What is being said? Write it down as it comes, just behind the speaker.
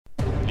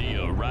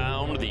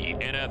Around the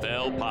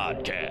NFL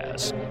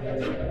podcast.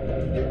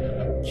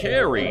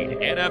 Carried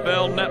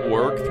NFL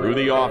Network through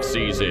the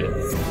offseason.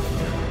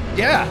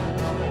 Yeah,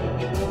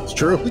 it's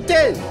true. We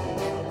did.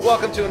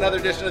 Welcome to another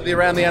edition of the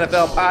Around the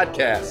NFL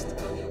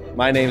podcast.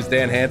 My name is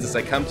Dan Hansis.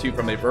 I come to you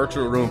from a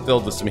virtual room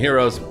filled with some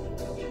heroes.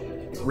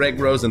 Greg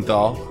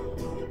Rosenthal,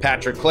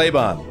 Patrick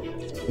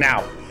Claybon.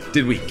 Now,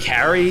 did we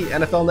carry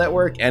NFL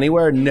Network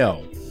anywhere?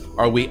 No.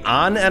 Are we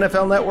on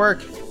NFL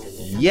Network?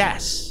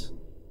 Yes.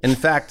 In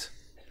fact,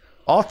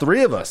 all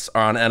three of us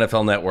are on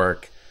NFL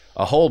Network,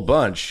 a whole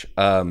bunch.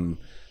 And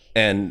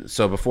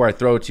so before I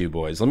throw it to you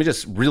boys, let me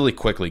just really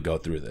quickly go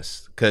through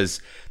this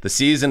because the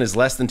season is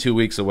less than 2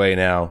 weeks away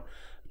now,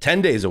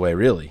 10 days away,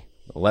 really,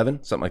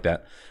 11, something like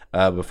that,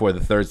 before the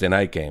Thursday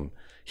night game.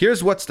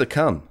 Here's what's to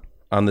come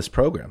on this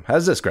program.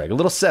 How's this, Greg? A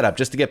little setup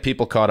just to get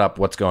people caught up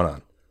what's going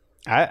on.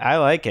 I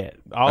like it.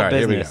 All right,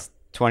 business,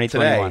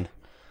 2021.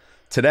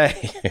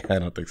 Today, I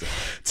don't think so.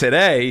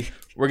 Today,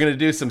 we're going to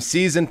do some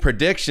season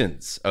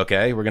predictions,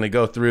 okay? We're going to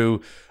go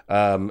through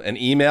an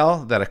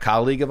email that a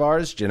colleague of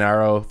ours,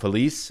 Gennaro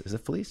Felice, is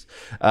it Felice?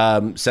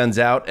 Sends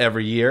out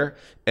every year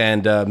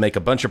and make a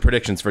bunch of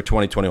predictions for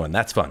 2021.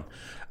 That's fun.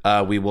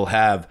 We will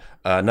have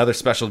another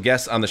special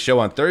guest on the show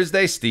on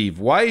Thursday, Steve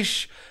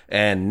Weish.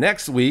 And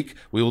next week,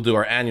 we will do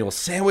our annual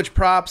sandwich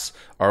props,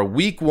 our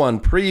week one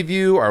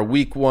preview, our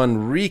week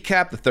one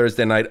recap, the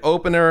Thursday night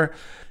opener,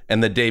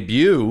 and the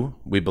debut,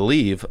 we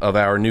believe, of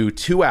our new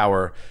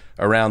 2-hour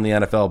Around the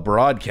NFL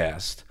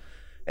broadcast.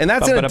 And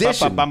that's in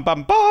addition.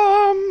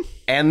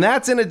 And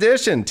that's in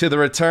addition to the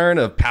return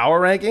of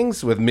Power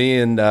Rankings with me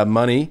and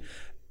Money,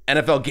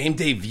 NFL Game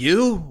Day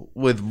View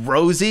with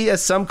Rosie,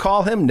 as some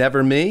call him,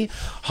 never me,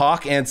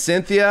 Hawk and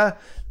Cynthia,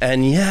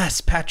 and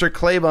yes, Patrick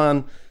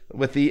Claybon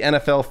with the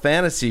NFL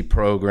Fantasy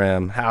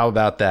Program. How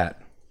about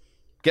that?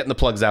 Getting the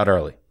plugs out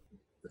early.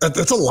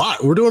 That's a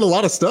lot. We're doing a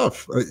lot of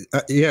stuff.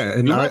 Yeah,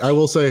 and I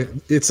will say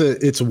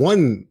it's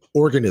one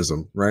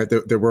organism, right?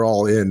 That we're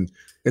all in,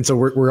 and so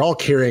we're all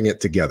carrying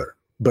it together.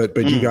 But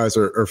you guys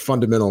are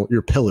fundamental.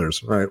 You're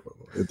pillars, right?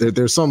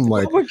 There's some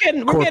like we're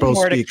getting more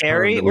to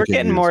carry. We're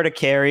getting more to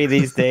carry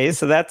these days.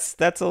 So that's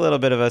a little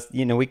bit of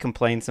a we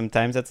complain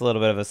sometimes. That's a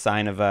little bit of a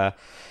sign of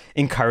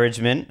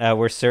encouragement.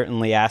 We're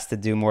certainly asked to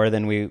do more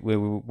than we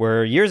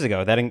were years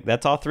ago.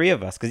 That's all three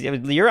of us because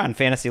you're on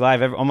Fantasy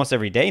Live almost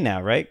every day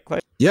now, right, Clay?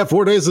 Yeah,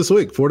 4 days this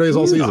week. 4 days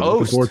all season.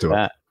 Looking forward to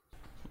it.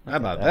 How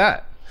about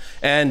that?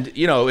 And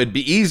it'd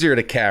be easier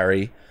to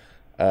carry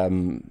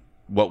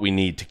what we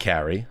need to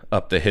carry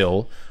up the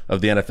hill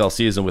of the NFL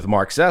season with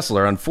Mark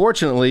Sessler.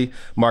 Unfortunately,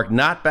 Mark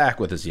not back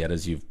with us yet,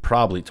 as you've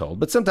probably told.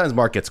 But sometimes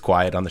Mark gets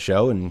quiet on the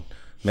show, and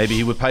maybe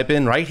he would pipe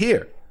in right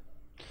here.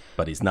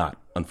 But he's not,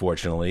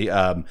 unfortunately.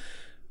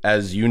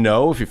 As you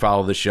know, if you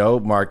follow the show,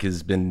 Mark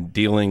has been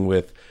dealing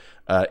with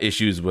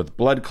issues with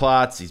blood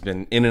clots. He's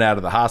been in and out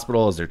of the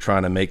hospital as they're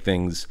trying to make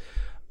things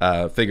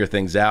figure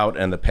things out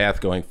and the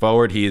path going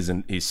forward. He's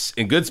in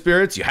good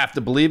spirits. You have to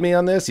believe me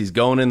on this. He's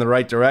going in the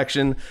right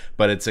direction,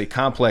 but it's a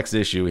complex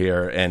issue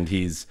here, and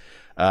he's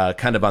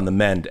kind of on the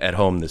mend at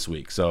home this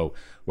week. So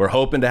we're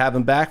hoping to have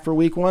him back for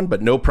week one,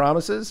 but no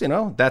promises.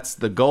 That's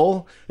the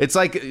goal. It's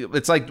like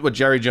what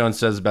Jerry Jones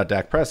says about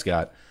Dak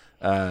Prescott.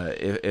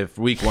 If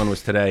week one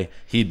was today,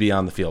 he'd be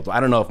on the field. I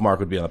don't know if Mark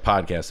would be on the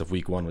podcast if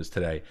week one was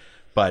today.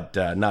 But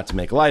not to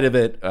make light of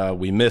it,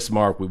 we miss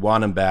Mark. We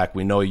want him back.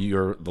 We know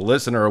you're the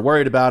listener are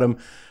worried about him,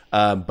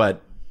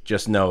 but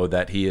just know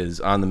that he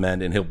is on the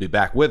mend and he'll be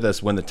back with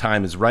us when the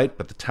time is right.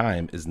 But the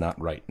time is not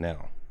right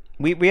now.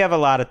 We have a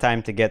lot of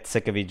time to get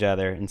sick of each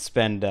other and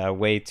spend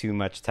way too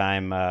much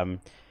time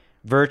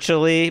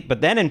virtually,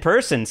 but then in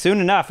person soon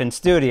enough in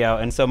studio.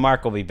 And so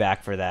Mark will be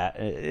back for that.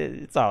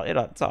 It's all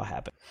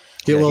happened.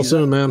 Get well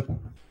soon, man.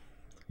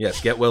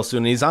 Yes, get well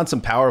soon. He's on some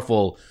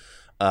powerful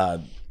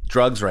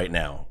drugs right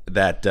now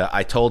that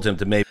I told him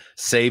to maybe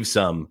save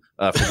some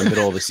for the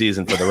middle of the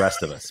season for the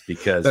rest of us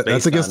because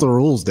that's against the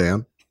rules,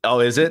 Dan. Oh,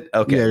 is it?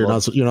 Okay. Yeah, you're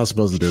not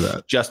supposed to do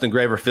that. Justin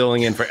Graver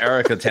filling in for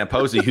Erica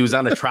Tamposi, who's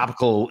on a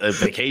tropical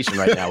vacation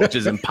right now, which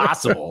is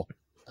impossible.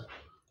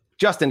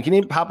 Justin, can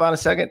you hop on a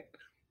second?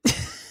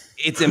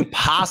 It's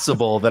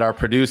impossible that our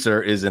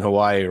producer is in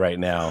Hawaii right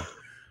now.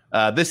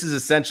 This is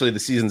essentially the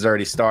season's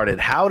already started.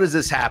 How does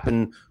this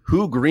happen?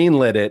 Who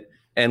greenlit it?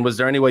 And was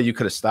there any way you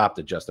could have stopped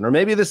it, Justin? Or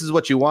maybe this is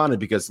what you wanted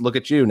because look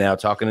at you now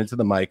talking into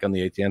the mic on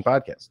the ATN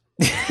podcast.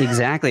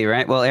 Exactly,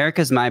 right? Well,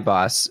 Erica's my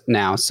boss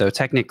now, so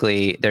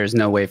technically there's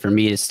no way for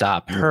me to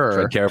stop her.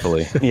 Tread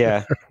carefully.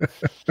 Yeah.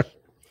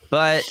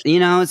 But,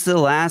 it's the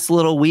last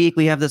little week.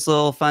 We have this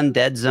little fun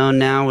dead zone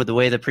now with the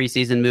way the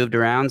preseason moved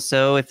around.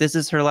 So if this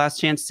is her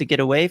last chance to get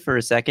away for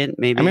a second,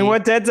 maybe... I mean,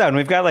 what dead zone?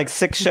 We've got like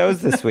 6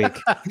 shows this week.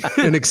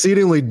 An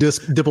exceedingly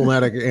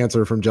diplomatic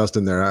answer from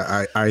Justin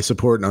there. I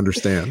support and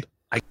understand.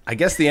 I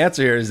guess the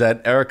answer here is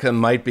that Erica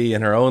might be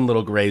in her own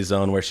little gray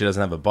zone where she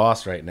doesn't have a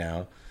boss right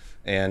now.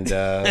 And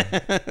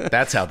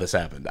that's how this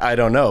happened. I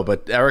don't know.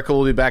 But Erica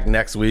will be back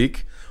next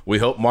week. We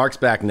hope Mark's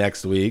back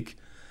next week.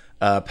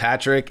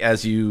 Patrick,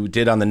 as you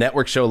did on the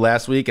network show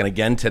last week and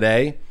again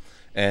today,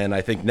 and I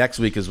think next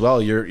week as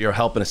well, you're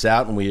helping us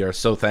out. And we are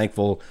so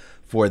thankful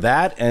for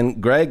that.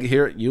 And Greg,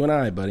 here, you and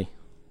I, buddy,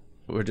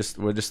 we're just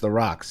the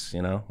rocks,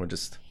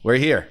 we're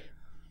here.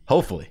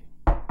 Hopefully.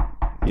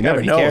 You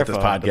never know with this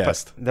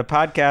podcast. The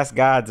podcast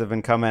gods have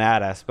been coming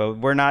at us, but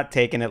we're not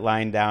taking it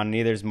lying down.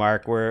 Neither's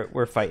Mark.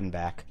 We're fighting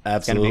back. Absolutely.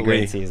 It's going to be a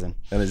great season.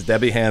 And as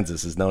Debbie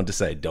Hansis is known to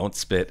say, don't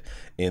spit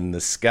in the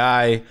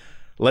sky.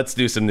 Let's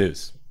do some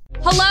news.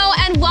 Hello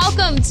and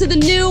welcome to the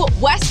new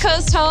West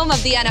Coast home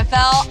of the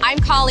NFL. I'm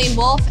Colleen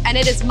Wolfe, and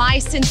it is my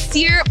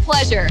sincere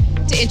pleasure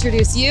to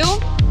introduce you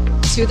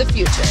to the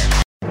future.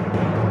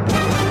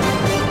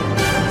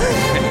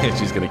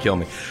 She's going to kill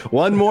me.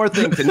 One more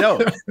thing to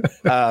note.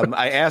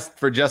 I asked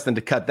for Justin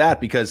to cut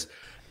that because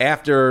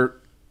after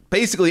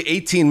basically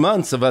 18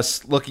 months of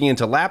us looking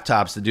into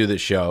laptops to do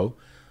this show,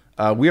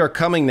 we are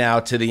coming now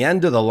to the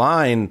end of the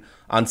line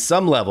on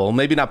some level,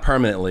 maybe not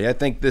permanently. I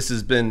think this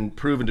has been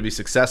proven to be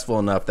successful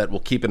enough that we'll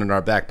keep it in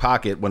our back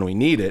pocket when we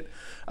need it,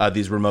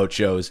 these remote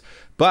shows.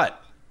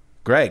 But,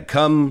 Greg,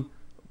 come,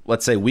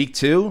 let's say, week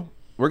 2,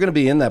 we're going to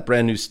be in that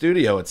brand new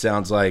studio, it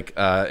sounds like,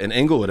 in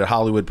Inglewood at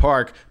Hollywood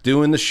Park,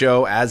 doing the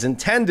show as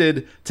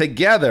intended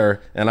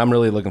together, and I'm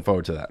really looking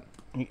forward to that.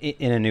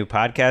 In a new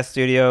podcast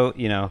studio,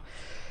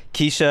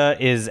 Keisha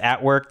is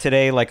at work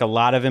today, like a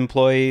lot of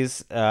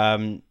employees,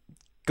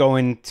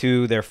 going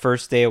to their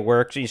first day of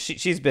work.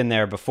 She's been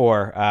there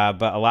before,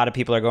 but a lot of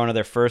people are going to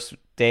their first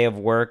day of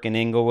work in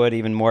Inglewood.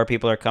 Even more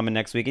people are coming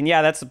next week. And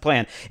yeah, that's the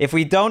plan. If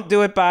we don't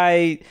do it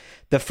by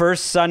the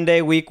first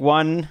Sunday, week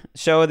 1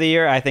 show of the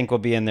year, I think we'll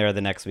be in there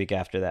the next week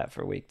after that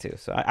for week 2.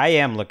 So I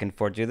am looking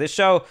forward to this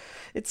show.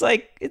 It's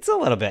a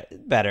little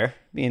bit better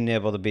being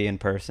able to be in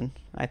person,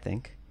 I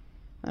think.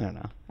 I don't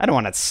know. I don't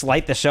want to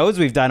slight the shows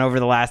we've done over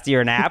the last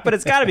year and a half, but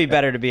it's got to be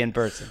better to be in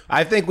person.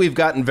 I think we've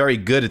gotten very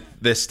good at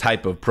this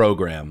type of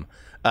program,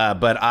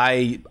 but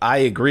I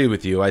agree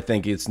with you. I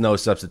think it's no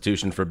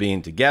substitution for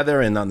being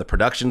together and on the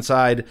production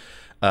side,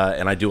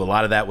 and I do a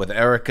lot of that with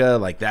Erica.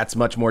 Like, that's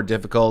much more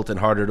difficult and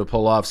harder to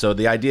pull off. So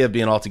the idea of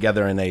being all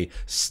together in a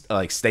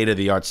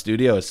state-of-the-art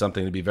studio is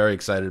something to be very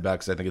excited about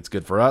because I think it's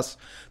good for us.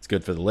 It's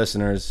good for the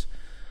listeners.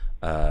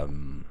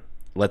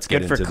 Let's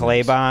get into good for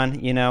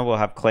Claybon. We'll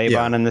have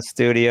Claybon in the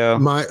studio.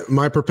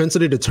 My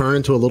propensity to turn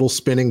into a little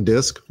spinning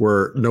disc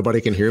where nobody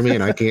can hear me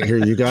and I can't hear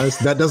you guys,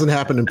 that doesn't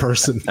happen in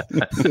person.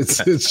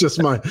 It's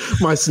just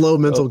my slow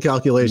mental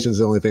calculation is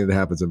the only thing that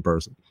happens in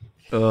person.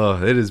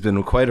 Oh, it has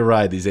been quite a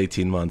ride, these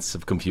 18 months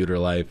of computer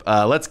life.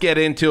 Let's get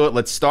into it.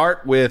 Let's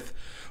start with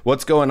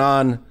what's going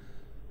on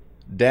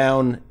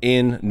down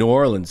in New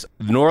Orleans.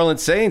 The New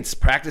Orleans Saints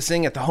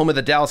practicing at the home of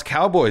the Dallas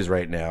Cowboys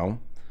right now.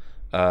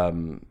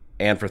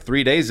 And for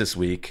 3 days this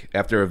week,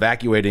 after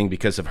evacuating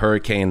because of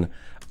Hurricane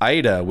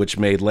Ida, which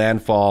made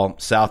landfall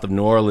south of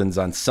New Orleans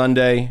on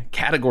Sunday,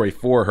 Category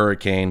 4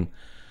 hurricane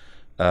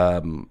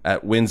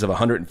at winds of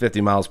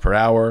 150 miles per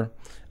hour.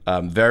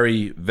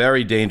 Very,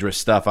 very dangerous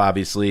stuff,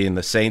 obviously. And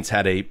the Saints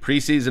had a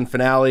preseason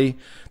finale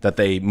that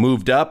they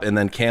moved up and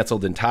then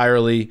canceled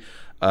entirely.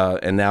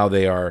 And now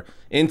they are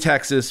in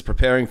Texas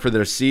preparing for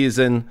their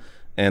season.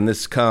 And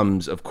this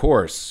comes, of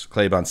course,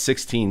 Claybon,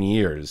 16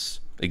 years.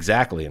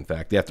 Exactly, in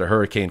fact, after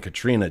Hurricane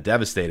Katrina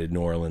devastated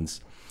New Orleans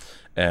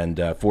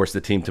and forced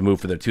the team to move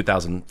for their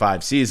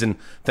 2005 season.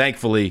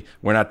 Thankfully,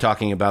 we're not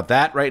talking about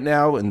that right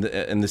now in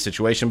the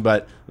situation,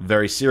 but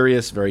very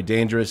serious, very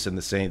dangerous, and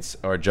the Saints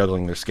are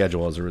juggling their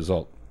schedule as a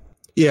result.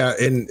 Yeah,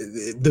 and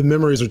the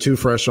memories are too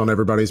fresh on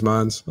everybody's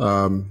minds.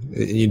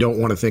 You don't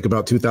want to think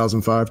about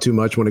 2005 too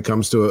much when it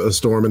comes to a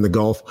storm in the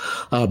Gulf,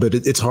 but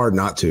it's hard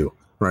not to,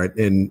 right?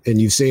 And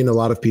you've seen a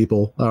lot of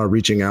people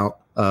reaching out.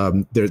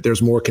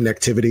 There's more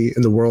connectivity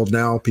in the world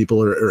now.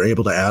 People are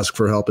able to ask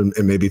for help and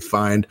maybe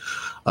find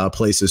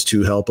places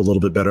to help a little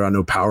bit better. I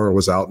know power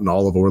was out in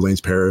all of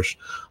Orleans Parish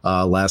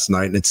last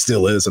night, and it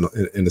still is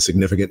in a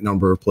significant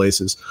number of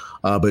places.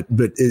 But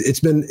it's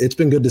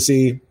been good to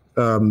see.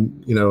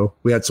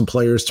 We had some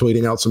players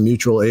tweeting out some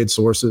mutual aid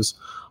sources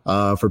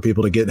for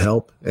people to get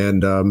help.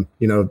 And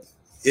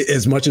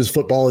as much as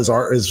football is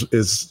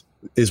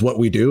what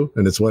we do,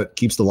 and it's what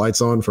keeps the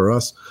lights on for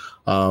us.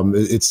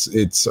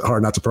 It's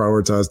hard not to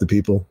prioritize the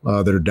people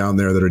that are down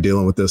there that are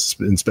dealing with this,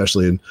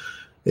 especially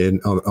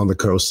on the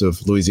coast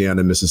of Louisiana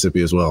and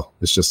Mississippi as well.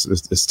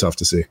 It's tough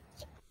to see.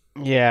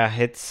 Yeah,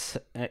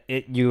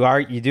 you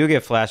do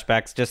get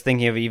flashbacks just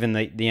thinking of even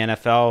the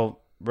NFL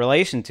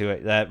relation to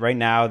it. That right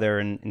now they're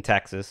in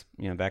Texas.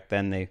 Back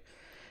then they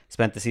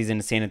spent the season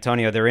in San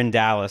Antonio. They're in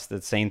Dallas.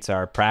 The Saints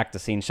are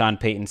practicing. Sean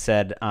Payton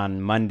said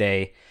on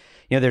Monday,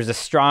 there's a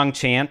strong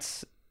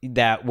chance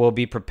that we'll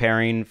be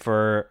preparing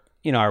for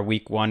our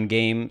week 1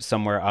 game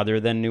somewhere other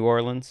than New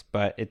Orleans,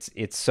 but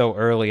it's so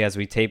early as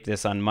we tape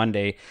this on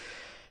Monday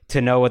to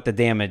know what the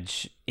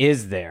damage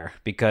is there,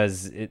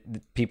 because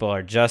people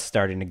are just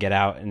starting to get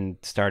out and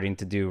starting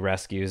to do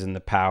rescues in the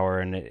power,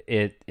 and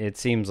it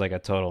seems like a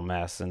total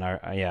mess. And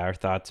our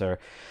thoughts are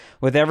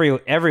with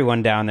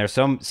everyone down there.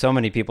 So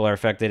many people are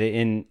affected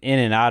in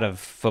and out of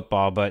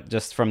football, but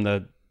just from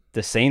the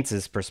the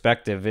Saints'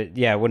 perspective,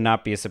 it would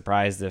not be a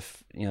surprise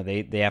if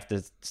they have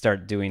to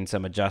start doing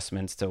some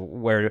adjustments to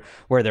where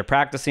they're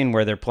practicing,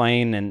 where they're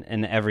playing,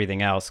 and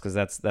everything else, because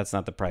that's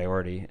not the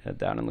priority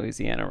down in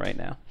Louisiana right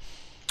now.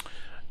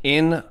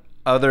 In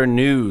other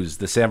news,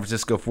 the San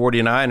Francisco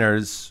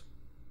 49ers,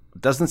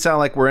 doesn't sound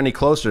like we're any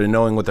closer to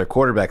knowing what their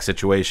quarterback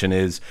situation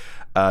is,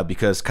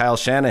 because Kyle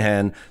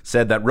Shanahan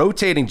said that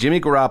rotating Jimmy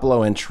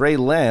Garoppolo and Trey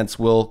Lance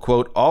will,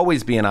 quote,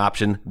 always be an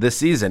option this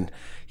season.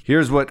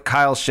 Here's what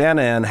Kyle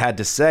Shanahan had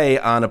to say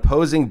on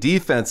opposing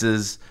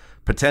defenses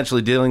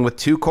potentially dealing with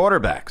two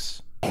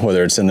quarterbacks.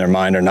 Whether it's in their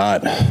mind or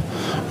not,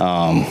 that's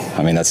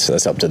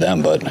up to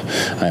them. But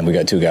we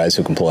got two guys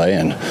who can play,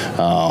 and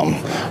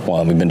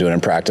we've been doing it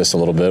in practice a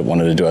little bit.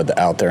 Wanted to do it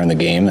out there in the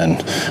game, and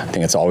I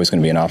think it's always going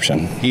to be an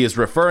option. He is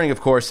referring,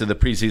 of course, to the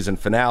preseason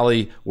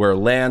finale where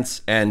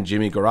Lance and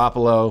Jimmy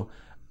Garoppolo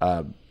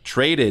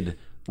traded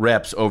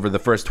reps over the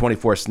first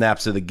 24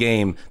 snaps of the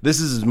game.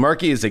 This is as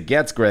murky as it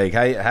gets, Greg.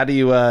 How do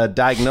you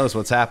diagnose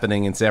what's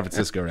happening in San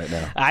Francisco right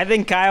now? I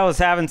think Kyle is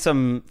having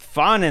some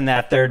fun in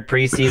that third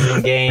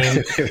preseason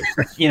game.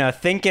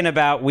 Thinking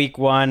about week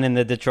 1 and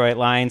the Detroit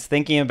Lions,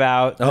 thinking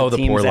about the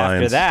teams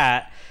after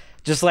that.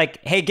 Just like,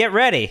 hey, get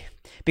ready.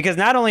 Because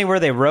not only were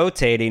they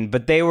rotating,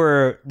 but they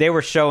were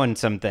showing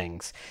some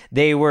things.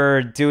 They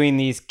were doing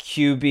these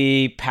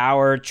QB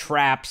power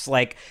traps.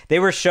 Like, they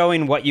were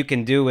showing what you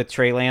can do with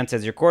Trey Lance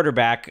as your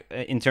quarterback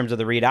in terms of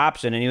the read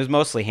option, and he was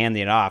mostly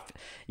handing it off.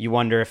 You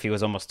wonder if he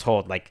was almost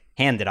told, like,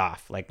 hand it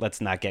off. Like,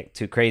 let's not get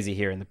too crazy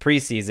here in the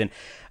preseason.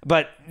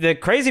 But the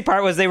crazy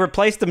part was they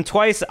replaced him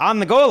twice on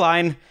the goal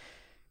line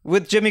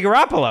with Jimmy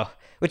Garoppolo,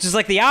 which is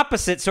like the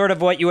opposite sort of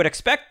what you would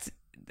expect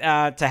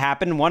to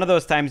happen. One of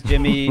those times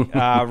Jimmy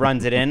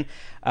runs it in.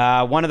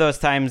 One of those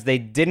times they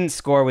didn't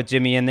score with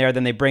Jimmy in there.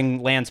 Then they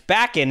bring Lance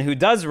back in, who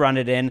does run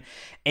it in.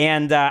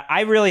 And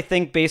I really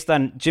think, based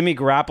on Jimmy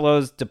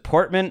Garoppolo's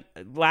deportment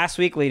last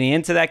week leading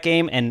into that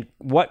game and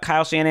what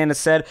Kyle Shanahan has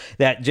said,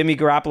 that Jimmy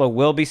Garoppolo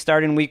will be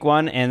starting week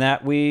 1 and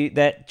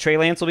that Trey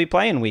Lance will be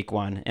playing week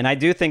 1. And I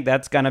do think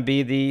that's going to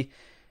be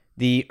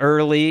the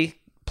early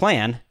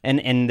plan,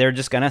 and they're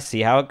just going to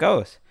see how it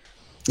goes.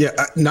 Yeah,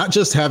 not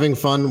just having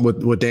fun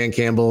with Dan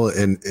Campbell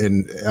and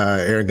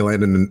Aaron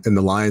Glenn and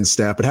the Lions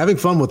staff, but having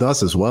fun with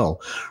us as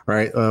well,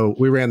 right?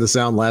 We ran the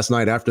sound last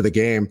night after the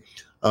game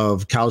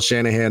of Kyle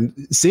Shanahan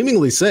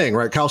seemingly saying,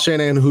 right, Kyle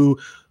Shanahan, who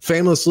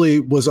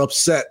famously was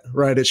upset,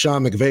 right, at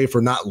Sean McVay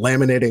for not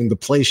laminating the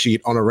play sheet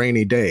on a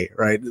rainy day,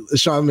 right?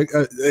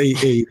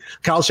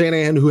 Kyle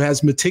Shanahan, who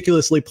has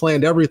meticulously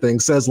planned everything,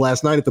 says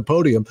last night at the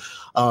podium,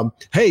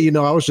 hey,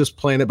 I was just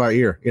playing it by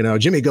ear.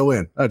 Jimmy, go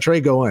in.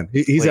 Trey, go in.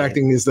 He's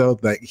acting as though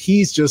that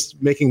he's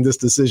just making this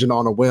decision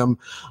on a whim,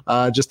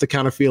 just to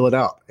kind of feel it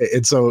out.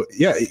 And so,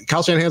 yeah,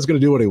 Kyle Shanahan's going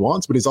to do what he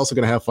wants, but he's also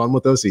going to have fun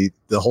with us.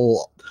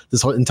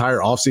 This whole entire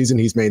offseason,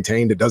 he's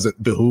maintained it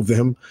doesn't behoove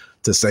him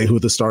to say who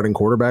the starting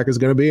quarterback is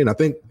going to be. And I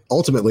think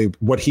ultimately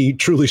what he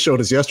truly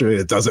showed us yesterday,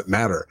 it doesn't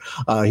matter.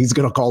 He's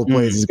going to call the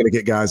plays. He's going to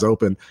get guys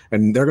open,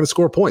 and they're going to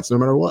score points no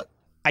matter what.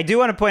 I do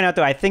want to point out,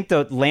 though, I think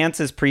that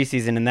Lance's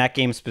preseason in that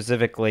game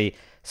specifically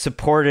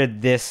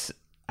supported this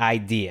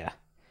idea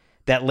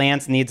that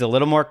Lance needs a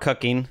little more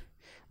cooking,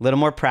 a little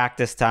more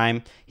practice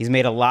time. He's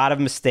made a lot of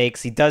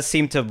mistakes. He does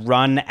seem to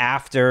run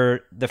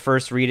after the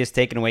first read is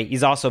taken away.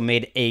 He's also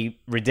made a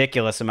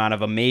ridiculous amount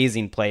of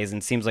amazing plays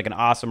and seems like an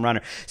awesome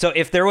runner. So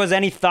if there was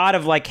any thought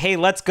of like, hey,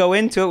 let's go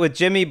into it with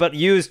Jimmy but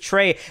use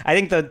Trey, I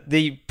think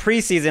the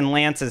preseason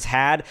Lance has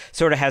had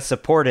sort of has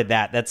supported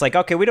that. That's like,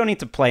 okay, we don't need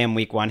to play him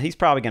week 1. He's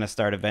probably going to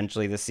start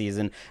eventually this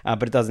season,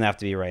 but it doesn't have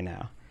to be right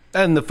now.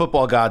 And the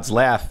football gods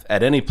laugh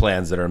at any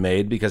plans that are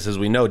made because, as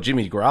we know,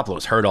 Jimmy Garoppolo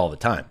is hurt all the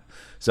time.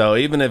 So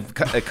even if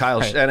Kyle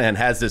Shanahan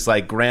has this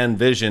like grand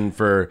vision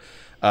for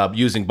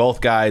using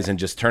both guys and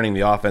just turning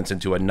the offense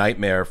into a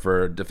nightmare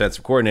for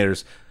defensive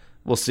coordinators,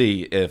 we'll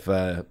see if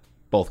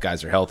both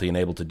guys are healthy and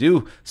able to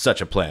do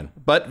such a plan.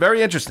 But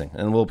very interesting,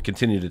 and we'll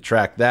continue to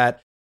track that.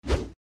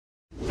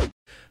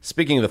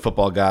 Speaking of the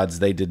football gods,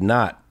 they did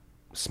not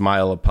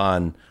smile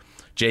upon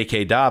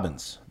J.K.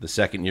 Dobbins, the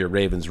second-year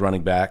Ravens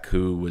running back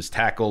who was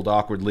tackled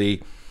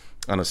awkwardly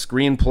on a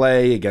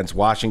screenplay against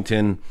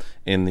Washington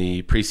in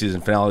the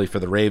preseason finale for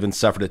the Ravens,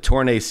 suffered a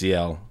torn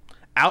ACL,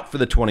 out for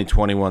the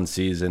 2021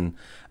 season.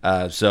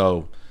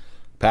 So,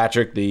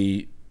 Patrick,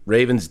 the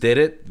Ravens did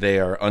it. They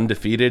are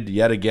undefeated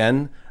yet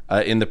again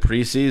in the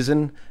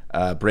preseason,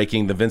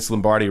 breaking the Vince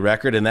Lombardi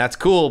record, and that's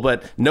cool,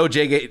 but no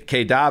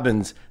J.K.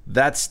 Dobbins.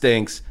 That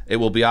stinks. It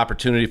will be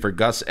opportunity for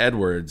Gus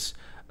Edwards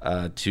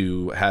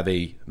to have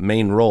a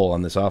main role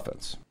on this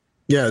offense.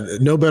 Yeah,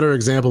 no better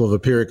example of a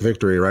Pyrrhic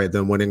victory, right,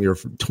 than winning your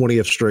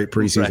 20th straight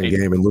preseason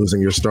game and losing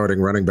your starting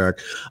running back,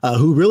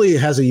 who really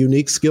has a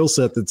unique skill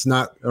set that's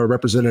not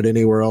represented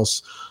anywhere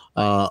else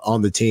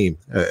on the team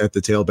at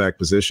the tailback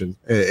position.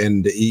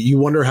 And you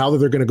wonder how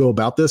they're going to go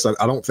about this.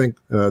 I don't think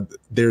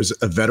there's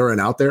a veteran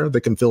out there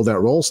that can fill that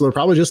role, so they're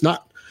probably just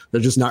not.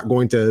 They're just not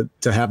going to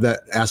have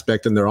that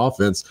aspect in their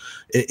offense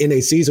in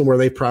a season where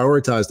they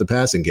prioritized the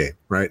passing game,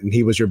 right? And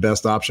he was your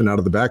best option out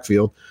of the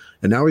backfield,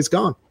 and now he's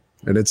gone.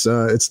 And it's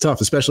tough,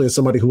 especially as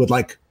somebody who would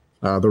like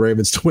the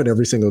Ravens to win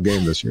every single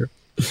game this year.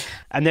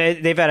 And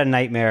they've had a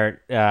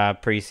nightmare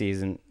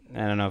preseason.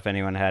 I don't know if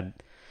anyone had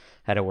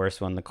a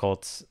worse one. The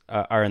Colts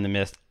are in the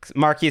midst.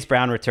 Marquise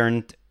Brown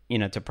returned,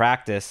 to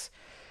practice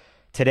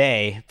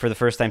today for the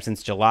first time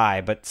since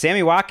July, but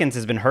Sammy Watkins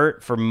has been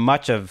hurt for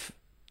much of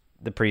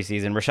the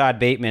preseason. Rashad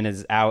Bateman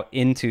is out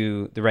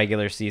into the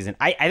regular season.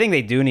 I think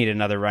they do need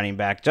another running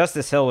back.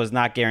 Justice Hill was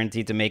not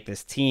guaranteed to make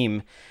this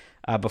team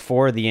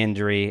before the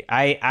injury.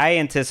 I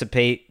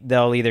anticipate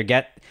they'll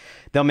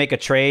make a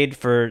trade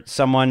for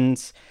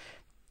someone's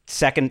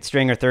second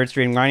string or third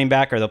string running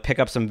back, or they'll pick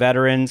up some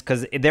veterans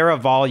because they're a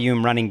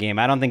volume running game.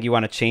 I don't think you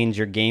want to change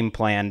your game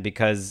plan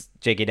because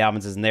J.K.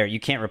 Dobbins isn't there. You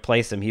can't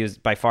replace him. He was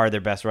by far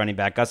their best running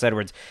back. Gus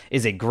Edwards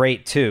is a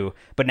great 2,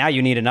 but now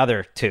you need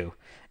another 2.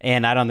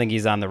 And I don't think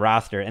he's on the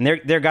roster. And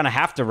they're going to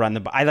have to run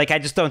the ball. I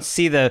just don't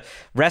see the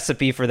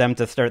recipe for them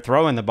to start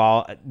throwing the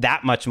ball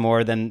that much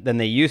more than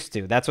they used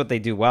to. That's what they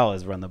do well,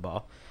 is run the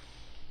ball.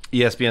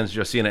 ESPN's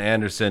Josina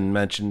Anderson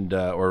mentioned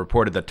or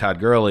reported that Todd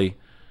Gurley,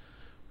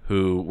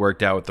 who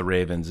worked out with the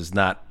Ravens, is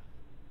not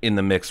in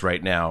the mix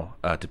right now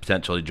to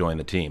potentially join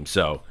the team.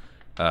 So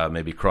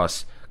maybe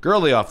cross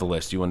Gurley off the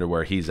list. You wonder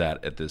where he's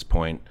at this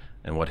point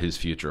and what his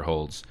future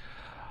holds.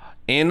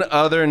 In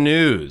other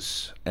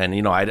news, and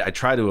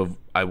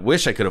I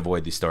wish I could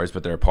avoid these stories,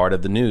 but they're a part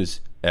of the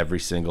news every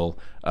single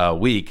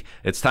week.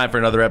 It's time for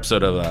another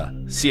episode of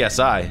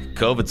CSI,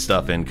 COVID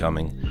stuff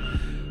incoming.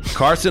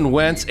 Carson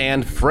Wentz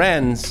and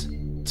friends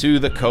to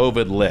the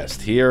COVID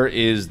list. Here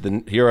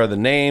are the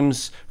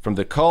names from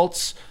the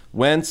Colts: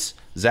 Wentz,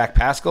 Zach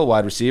Pascal,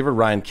 wide receiver,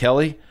 Ryan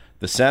Kelly,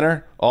 the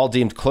center, all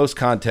deemed close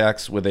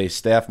contacts with a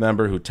staff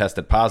member who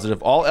tested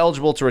positive, all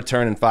eligible to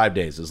return in 5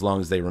 days as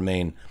long as they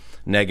remain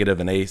negative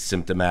and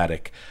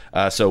asymptomatic.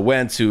 So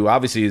Wentz, who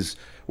obviously is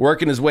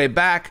working his way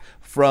back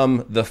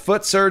from the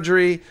foot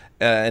surgery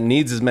and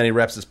needs as many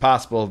reps as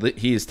possible,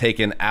 he is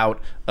taken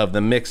out of the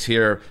mix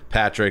here,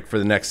 Patrick, for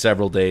the next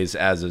several days,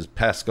 as is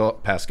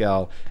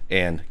Pascal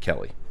and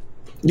Kelly.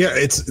 Yeah,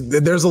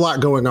 there's a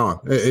lot going on,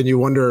 and you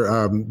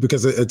wonder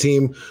because a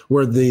team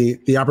where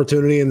the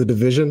opportunity in the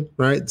division,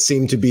 right,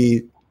 seemed to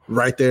be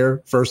right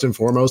there first and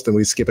foremost, and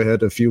we skip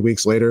ahead a few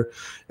weeks later,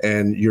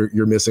 and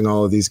you're missing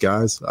all of these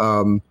guys.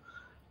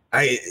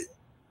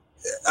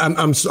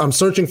 I'm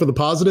searching for the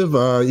positive.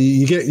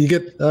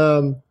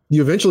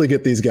 You eventually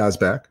get these guys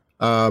back.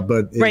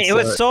 But right, it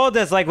was sold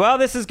as like, well,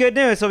 this is good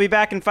news. He'll be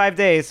back in 5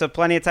 days, so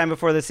plenty of time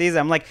before the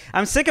season.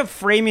 I'm sick of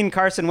framing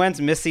Carson Wentz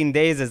missing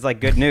days as like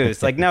good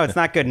news. Like, no, it's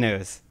not good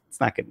news. It's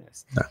not good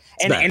news. No,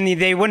 and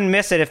they wouldn't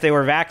miss it if they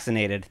were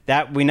vaccinated.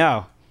 That we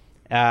know.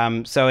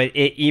 So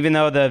even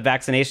though the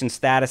vaccination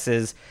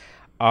statuses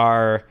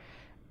are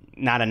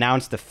not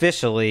announced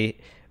officially,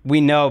 we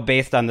know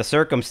based on the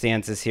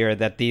circumstances here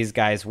that these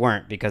guys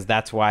weren't, because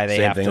that's why they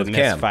have to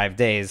miss 5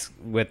 days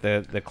with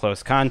the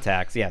close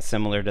contacts. Yeah,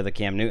 similar to the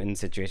Cam Newton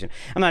situation.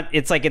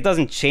 It's like it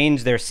doesn't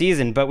change their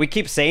season, but we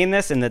keep saying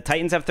this, and the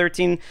Titans have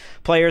 13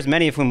 players,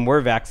 many of whom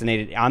were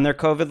vaccinated, on their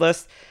COVID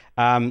list.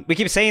 We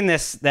keep saying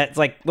this, that's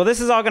like, well,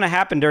 this is all going to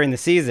happen during the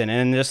season.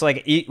 And just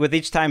like with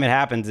each time it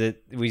happens,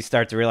 we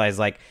start to realize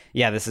like,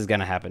 yeah, this is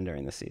going to happen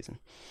during the season.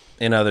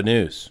 In other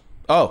news.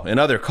 In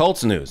other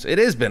Colts news, it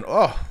has been,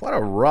 what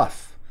a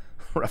rough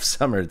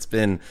summer it's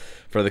been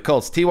for the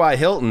Colts. T.Y.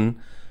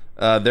 Hilton,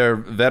 their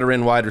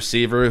veteran wide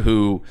receiver,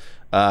 who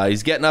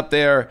he's getting up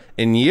there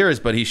in years,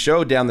 but he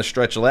showed down the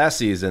stretch last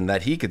season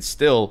that he could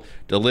still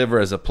deliver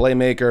as a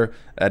playmaker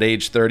at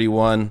age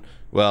 31.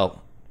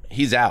 Well,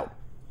 he's out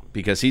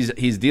because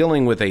he's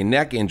dealing with a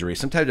neck injury,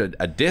 some type of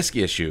a disc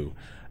issue,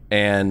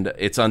 and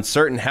it's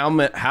uncertain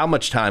how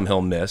much time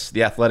he'll miss.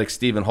 The Athletic's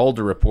Stephen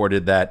Holder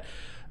reported that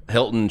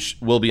Hilton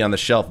will be on the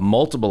shelf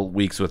multiple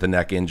weeks with a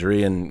neck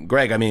injury. And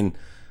Greg,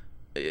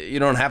 you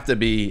don't have to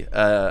be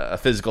a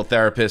physical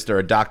therapist or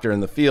a doctor in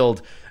the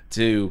field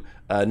to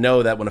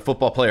know that when a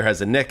football player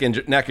has a neck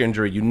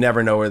injury, you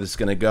never know where this is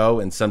going to go,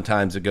 and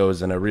sometimes it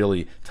goes in a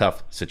really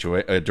tough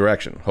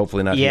direction.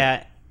 Hopefully not. Yeah,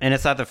 here. And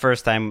it's not the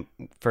first time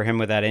for him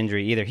with that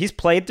injury either. He's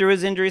played through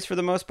his injuries for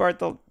the most part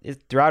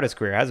throughout his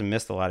career. Hasn't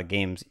missed a lot of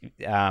games,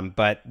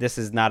 but this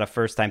is not a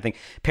first-time thing.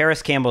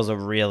 Paris Campbell's a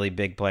really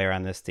big player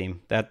on this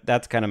team.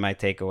 That's kind of my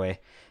takeaway,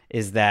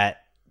 is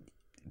that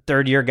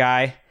third-year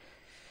guy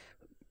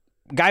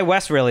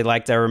West really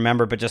liked, I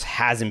remember, but just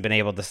hasn't been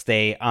able to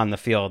stay on the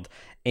field.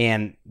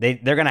 And they're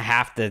going to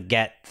have to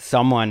get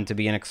someone to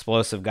be an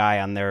explosive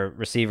guy on their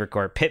receiver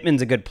corps.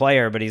 Pittman's a good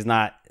player, but he's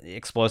not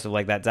explosive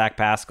like that. Zach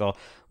Pascal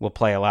will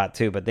play a lot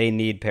too, but they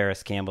need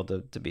Paris Campbell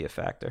to be a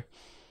factor.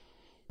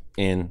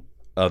 In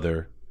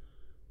other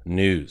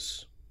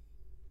news,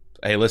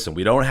 hey, listen,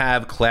 we don't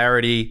have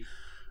clarity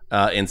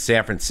in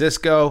San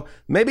Francisco,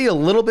 maybe a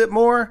little bit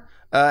more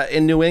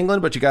in New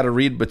England, but you got to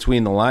read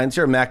between the lines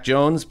here. Mac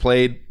Jones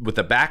played with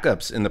the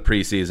backups in the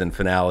preseason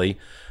finale.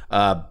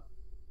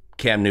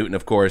 Cam Newton,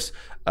 of course,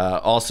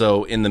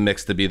 also in the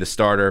mix to be the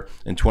starter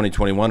in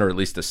 2021, or at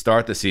least to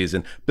start the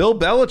season. Bill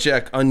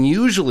Belichick,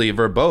 unusually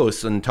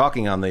verbose in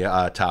talking on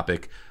the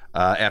topic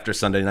after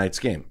Sunday night's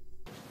game.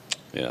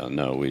 Yeah,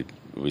 no,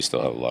 we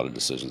still have a lot of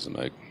decisions to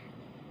make.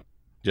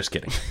 Just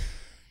kidding.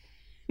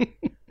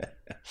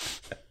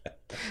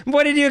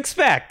 What did you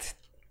expect?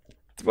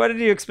 What did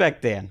you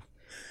expect, Dan?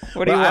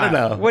 What do you want? I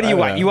don't know. What do you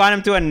want? You want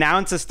him to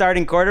announce a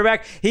starting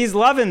quarterback? He's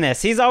loving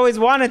this. He's always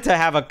wanted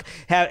to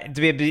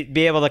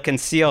be able to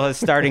conceal his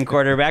starting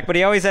quarterback, but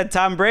he always had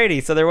Tom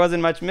Brady, so there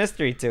wasn't much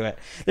mystery to it.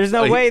 There's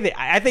no way that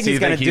I think he's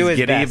going to do his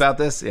giddy best. about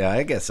this? Yeah,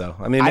 I guess so.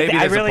 I mean, maybe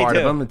there's really a part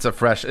do. of him. It's a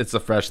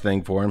fresh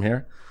thing for him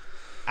here.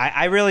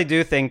 I really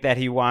do think that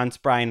he wants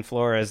Brian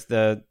Flores,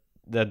 the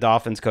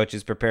Dolphins coach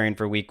who's preparing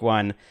for week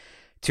 1,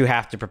 to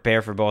have to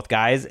prepare for both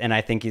guys, and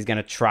I think he's going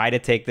to try to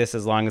take this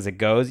as long as it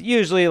goes.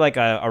 Usually like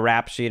a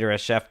rap sheet or a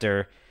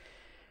Schefter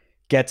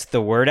gets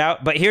the word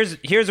out. But here's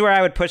where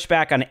I would push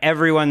back on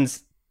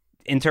everyone's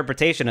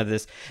interpretation of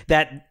this,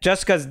 that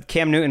just because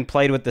Cam Newton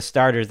played with the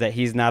starters that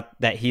he's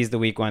the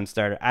week 1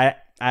 starter.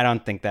 I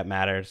don't think that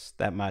matters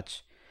that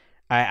much.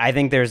 I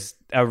think there's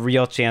a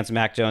real chance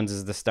Mac Jones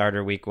is the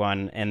starter week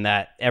 1, and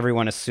that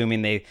everyone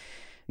assuming they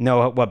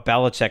know what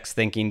Belichick's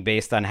thinking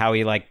based on how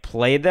he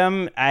played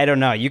them. I don't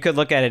know. You could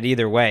look at it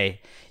either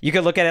way. You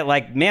could look at it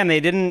like, man,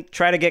 they didn't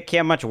try to get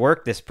Cam much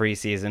work this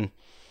preseason.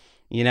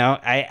 You know,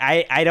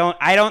 I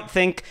don't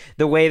think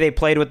the way they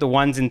played with the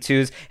 1s and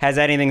 2s has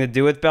anything to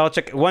do with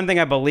Belichick. One thing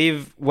I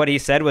believe what he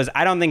said was,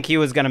 I don't think he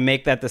was going to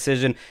make that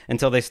decision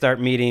until they start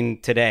meeting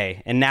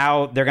today. And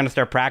now they're going to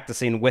start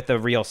practicing with a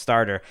real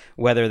starter,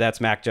 whether that's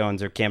Mac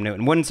Jones or Cam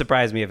Newton. Wouldn't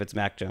surprise me if it's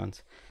Mac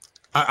Jones.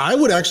 I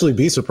would actually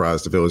be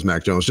surprised if it was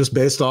Mac Jones, just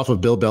based off of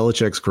Bill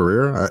Belichick's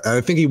career.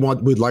 I think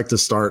we'd like to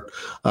start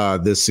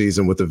this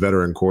season with a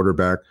veteran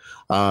quarterback,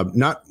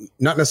 not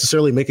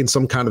necessarily making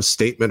some kind of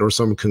statement or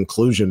some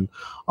conclusion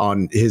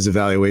on his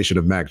evaluation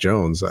of Mac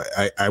Jones.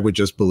 I would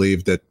just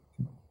believe that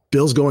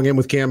Bill's going in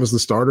with Cam as the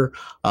starter.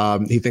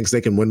 He thinks they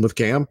can win with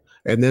Cam,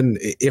 and then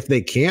if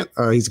they can't,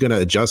 he's going to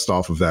adjust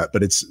off of that.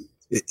 But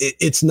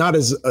it's not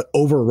as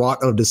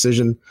overwrought of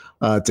decision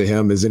to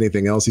him as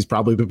anything else. He's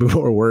probably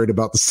more worried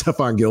about the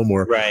Stephon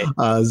Gilmore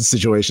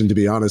situation, to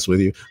be honest with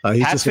you.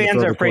 He's Pats just going to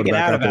throw the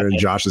quarterback out there, and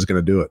Josh is going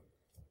to do it.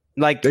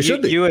 Like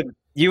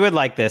you would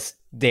like this,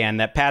 Dan,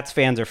 that Pats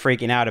fans are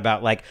freaking out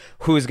about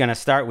who's going to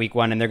start week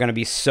 1, and they're going to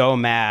be so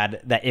mad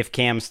that if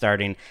Cam's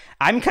starting.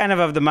 I'm kind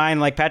of the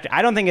mind like Patrick.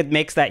 I don't think it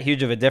makes that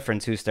huge of a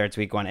difference who starts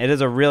week 1. It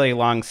is a really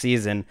long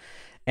season.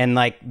 And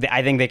I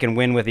think they can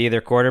win with either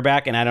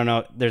quarterback, and I don't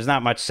know. There's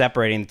not much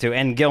separating the two.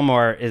 And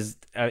Gilmore is,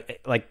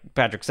 like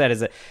Patrick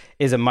said,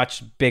 is a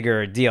much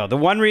bigger deal. The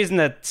one reason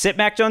that sit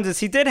Mac Jones is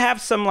he did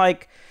have some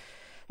like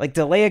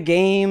delay of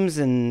games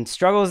and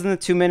struggles in the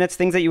 2 minutes,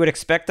 things that you would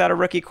expect out of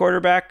rookie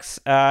quarterbacks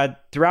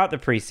throughout the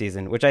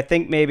preseason, which I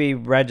think maybe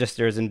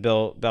registers in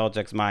Bill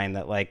Belichick's mind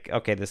that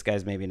okay, this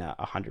guy's maybe not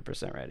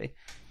 100% ready.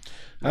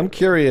 I'm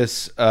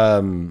curious.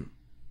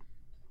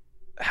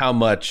 How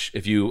much,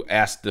 if you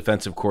ask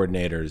defensive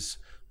coordinators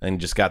and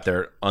just got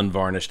their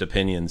unvarnished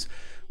opinions,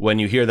 when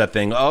you hear that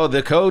thing,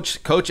 the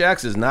Coach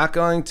X is not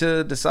going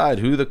to decide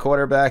who the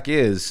quarterback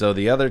is, so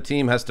the other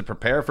team has to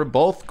prepare for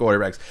both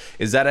quarterbacks.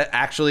 Is that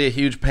actually a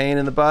huge pain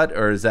in the butt,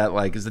 or is that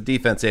is the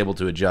defense able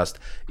to adjust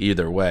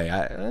either way?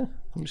 I'm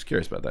just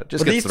curious about that.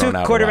 These two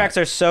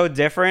quarterbacks are so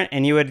different,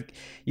 and you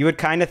would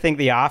kind of think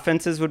the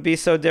offenses would be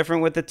so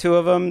different with the two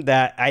of them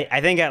that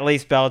I think at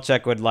least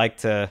Belichick would like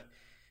to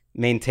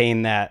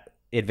maintain that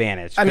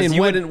advantage. I mean,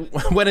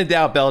 when in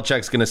doubt,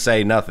 Belichick's going to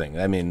say nothing.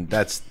 I mean,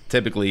 that's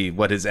typically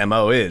what his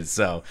MO is.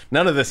 So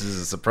none of this is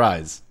a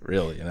surprise,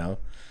 really.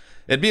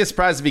 It'd be a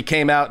surprise if he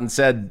came out and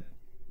said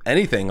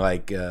anything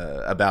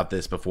about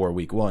this before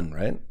week 1,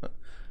 right?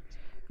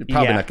 You're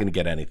probably not going to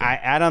get anything.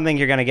 I don't think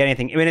you're going to get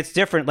anything. I mean, it's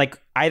different.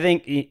 I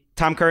think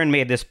Tom Curran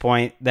made this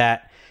point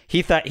that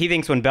he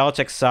thinks when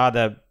Belichick saw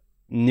the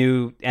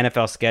new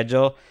NFL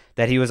schedule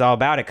that he was all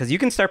about it, because you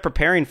can start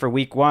preparing for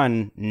week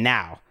 1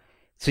 now.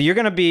 So you're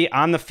going to be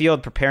on the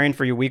field preparing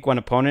for your week 1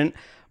 opponent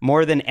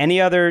more than any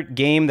other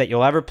game that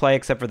you'll ever play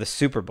except for the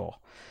Super Bowl.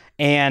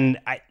 And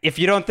if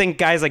you don't think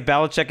guys like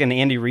Belichick and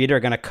Andy Reid are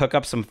going to cook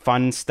up some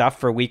fun stuff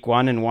for week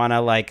 1 and want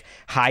to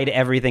hide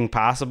everything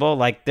possible,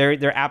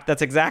 they're apt.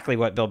 That's exactly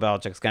what Bill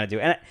Belichick's going to do.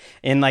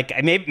 And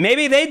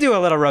maybe they do a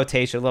little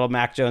rotation, a little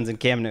Mac Jones and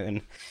Cam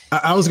Newton.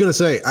 I was going to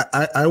say,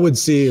 I would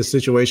see a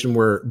situation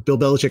where Bill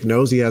Belichick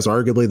knows he has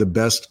arguably the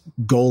best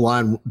goal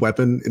line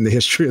weapon in the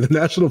history of the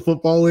National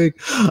Football League.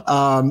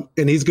 And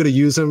he's going to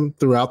use him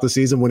throughout the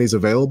season when he's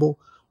available.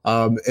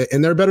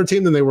 And they're a better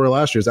team than they were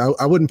last year.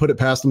 I wouldn't put it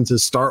past them to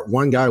start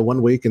one guy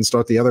 1 week and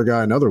start the other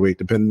guy another week,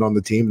 depending on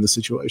the team and the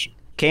situation.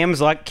 Cam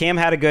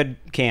had a good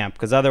camp,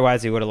 because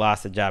otherwise he would have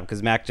lost the job,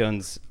 because Mac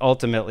Jones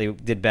ultimately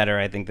did better,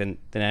 I think, than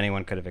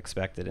anyone could have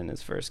expected in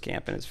his first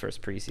camp and his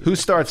first preseason. Who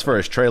starts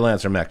first, Trey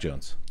Lance or Mac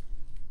Jones?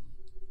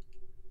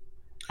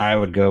 I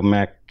would go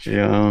Mac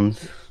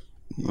Jones.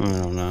 I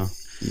don't know.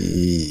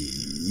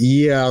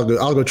 Yeah,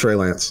 I'll go Trey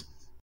Lance.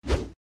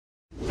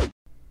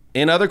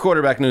 In other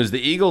quarterback news,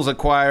 the Eagles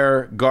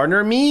acquire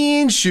Gardner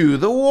Minshew,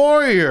 the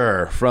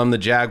Warrior, from the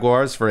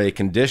Jaguars for a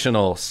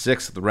conditional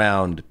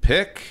 6th-round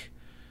pick.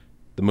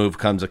 The move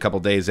comes a couple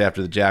days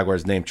after the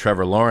Jaguars named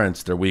Trevor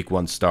Lawrence their Week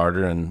 1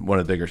 starter and one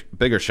of the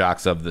bigger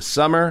shocks of the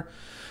summer.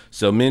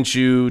 So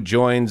Minshew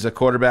joins a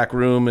quarterback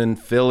room in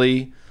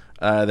Philly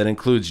that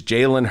includes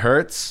Jalen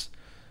Hurts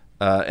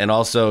and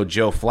also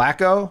Joe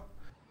Flacco.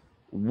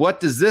 What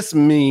does this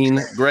mean,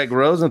 Greg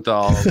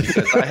Rosenthal?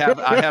 Because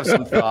I have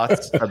some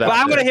thoughts about Well,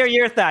 I want to this. hear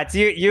your thoughts.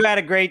 You had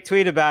a great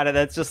tweet about it.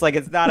 That's just like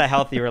it's not a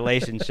healthy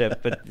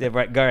relationship, but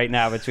right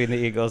now between the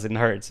Eagles and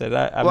Hurts.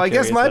 So I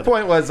guess my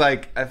point was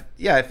like,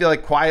 I feel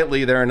like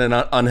quietly they're in an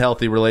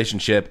unhealthy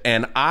relationship,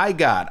 and I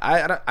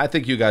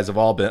think you guys have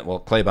all been. Well,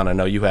 Claybon, I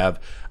know you have,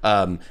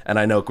 and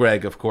I know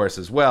Greg, of course,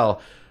 as well.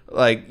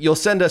 Like you'll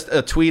send us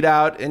a tweet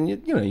out, and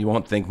you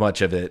won't think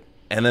much of it.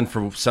 And then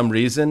for some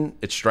reason,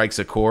 it strikes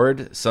a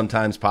chord,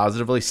 sometimes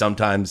positively,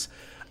 sometimes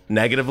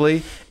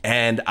negatively.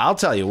 And I'll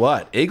tell you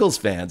what, Eagles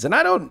fans, and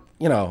I don't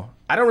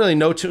really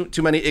know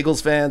too many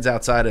Eagles fans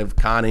outside of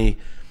Connie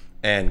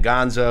and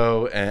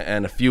Gonzo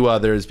and a few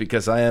others,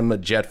 because I am a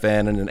Jet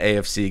fan and an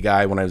AFC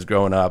guy when I was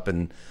growing up.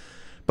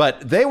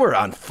 But they were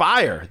on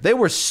fire. They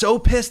were so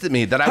pissed at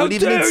me that I would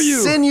even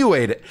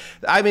insinuate it.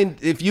 I mean,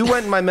 if you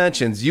went in my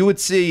mentions, you would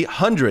see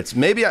hundreds.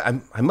 Maybe I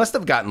must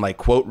have gotten like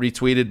quote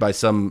retweeted by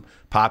some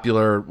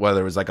popular, whether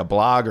it was like a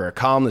blog or a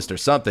columnist or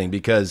something,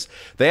 because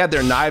they had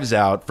their knives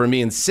out for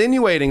me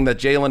insinuating that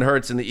Jalen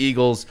Hurts and the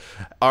Eagles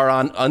are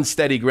on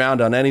unsteady ground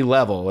on any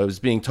level. I was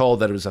being told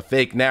that it was a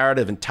fake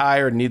narrative and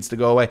tired, needs to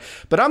go away.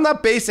 But I'm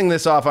not basing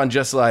this off on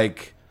just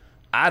like,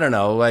 I don't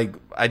know, like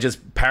I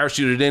just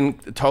parachuted in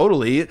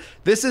totally.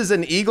 This is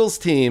an Eagles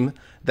team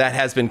that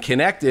has been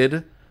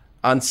connected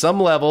on some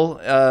level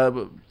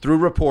through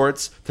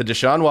reports to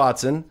Deshaun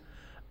Watson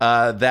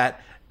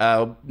that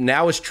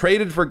now is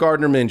traded for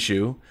Gardner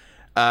Minshew.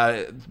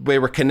 They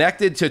were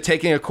connected to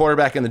taking a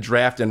quarterback in the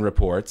draft in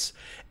reports.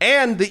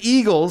 And the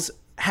Eagles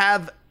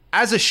have,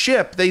 as a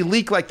ship, they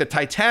leak like the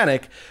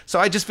Titanic. So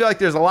I just feel like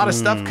there's a lot of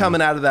stuff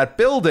coming out of that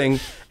building.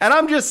 And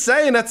I'm just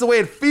saying that's the way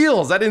it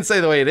feels. I didn't say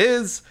the way it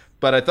is.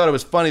 But I thought it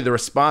was funny, the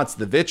response,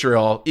 the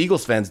vitriol.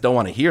 Eagles fans don't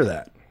want to hear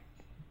that.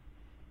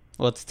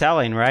 Well, it's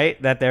telling,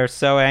 right? That they're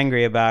so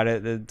angry about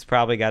it. It's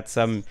probably got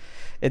some.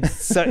 It's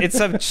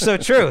so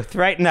truth,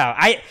 right? No,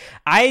 I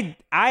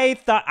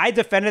thought I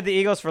defended the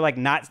Eagles for like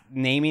not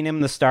naming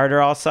him the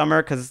starter all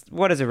summer, because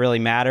what does it really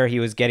matter? He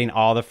was getting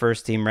all the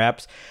first team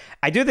reps.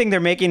 I do think they're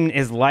making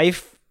his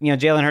life,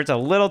 Jalen Hurts, a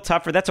little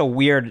tougher. It's a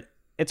weird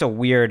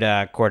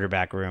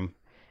quarterback room,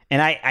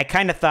 and I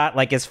kind of thought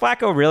like, is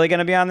Flacco really going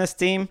to be on this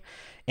team?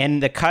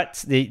 And the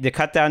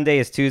cut down day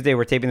is Tuesday.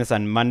 We're taping this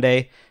on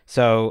Monday.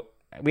 So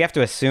we have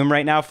to assume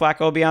right now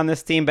Flacco will be on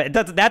this team, but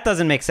that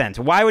doesn't make sense.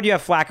 Why would you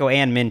have Flacco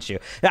and Minshew?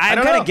 I'm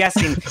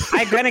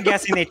kind of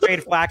guessing they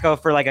trade Flacco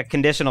for like a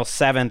conditional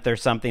 7th or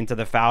something to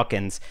the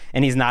Falcons,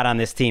 and he's not on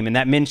this team, and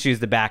that Minshew's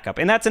the backup.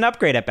 And that's an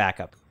upgrade at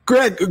backup.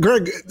 Greg,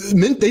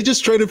 they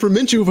just traded for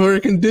Minshew for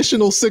a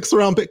conditional 6th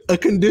round pick. A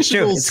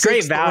conditional it's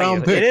great 6th value.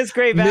 round pick. It is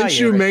great value.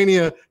 Minshew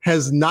mania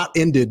has not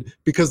ended,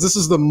 because this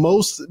is the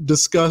most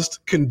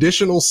discussed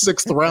conditional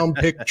 6th round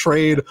pick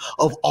trade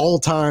of all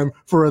time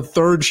for a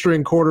 3rd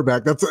string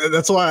quarterback.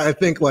 That's why I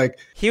think like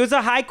he was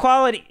a high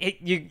quality.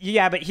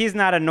 But he's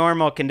not a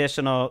normal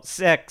conditional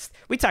 6th.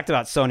 We talked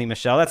about Sony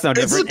Michel. That's no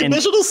different. It's a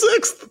conditional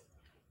 6th.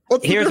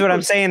 Here's what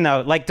I'm saying,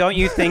 though. Like, don't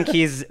you think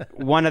he's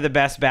one of the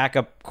best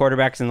backup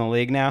quarterbacks in the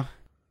league now?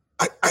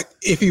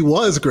 If he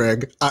was,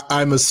 Greg,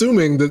 I'm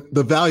assuming that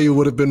the value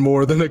would have been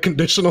more than a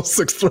conditional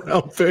 6th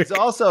round pick. It's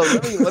also,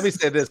 let me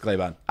say this,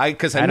 Claybon,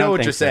 because I know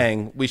what you're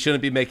saying. We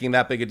shouldn't be making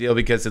that big a deal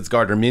because it's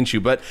Gardner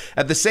Minshew. But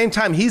at the same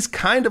time, he's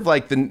kind of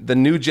like the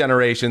new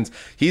generations.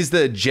 He's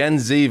the Gen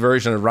Z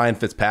version of Ryan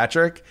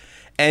Fitzpatrick.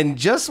 And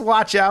just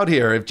watch out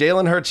here. If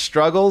Jalen Hurts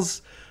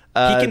struggles...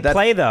 he can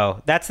play,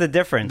 though. That's the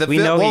difference. We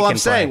know he can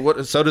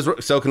play.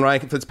 So can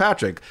Ryan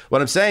Fitzpatrick.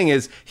 What I'm saying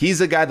is he's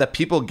a guy that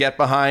people get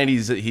behind.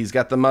 He's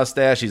got the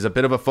mustache. He's a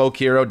bit of a folk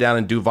hero down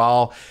in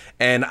Duval.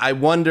 And I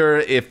wonder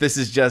if this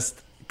is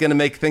just going to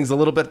make things a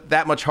little bit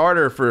that much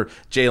harder for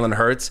Jalen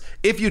Hurts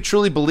if you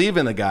truly believe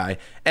in the guy.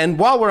 And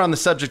while we're on the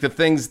subject of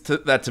things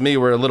that to me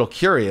were a little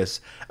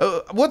curious,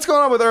 what's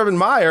going on with Urban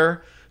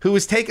Meyer, who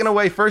was taking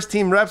away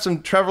first-team reps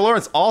from Trevor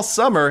Lawrence all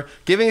summer,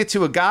 giving it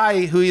to a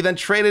guy who he then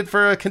traded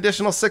for a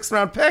conditional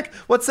 6th-round pick?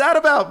 What's that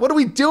about? What are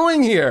we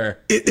doing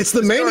here? It's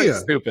the mania.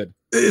 Stupid.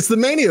 It's the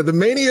mania. The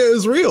mania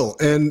is real.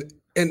 And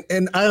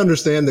I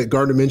understand that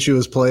Gardner Minshew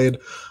has played,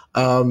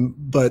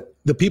 but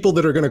the people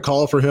that are going to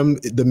call for him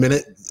the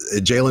minute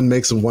Jalen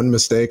makes one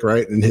mistake,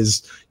 right, in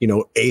his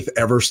 8th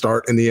ever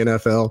start in the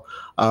NFL,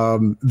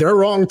 they're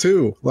wrong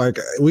too. Like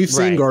we've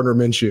seen Gardner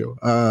Minshew.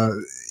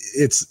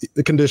 It's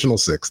the conditional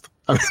 6th.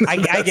 I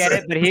get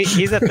it, but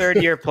he's a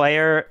 3rd-year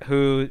player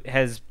who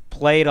has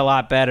played a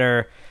lot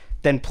better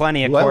than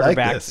plenty of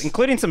quarterbacks,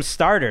 including some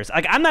starters.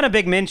 Like, I'm not a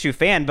big Minshew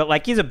fan, but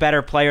like he's a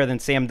better player than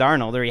Sam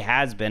Darnold, or he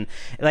has been.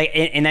 Like,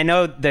 and I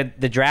know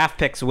that the draft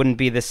picks wouldn't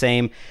be the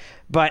same,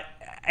 but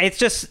it's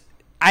just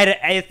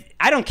I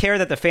don't care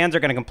that the fans are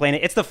going to complain.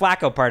 It's the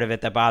Flacco part of it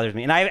that bothers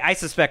me, and I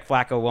suspect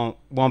Flacco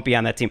won't be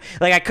on that team.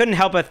 Like, I couldn't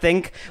help but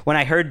think when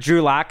I heard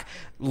Drew Lock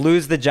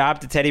lose the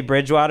job to Teddy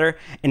Bridgewater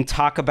and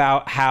talk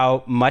about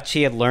how much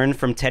he had learned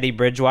from Teddy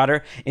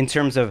Bridgewater in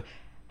terms of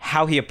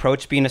how he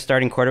approached being a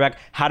starting quarterback,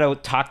 how to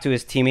talk to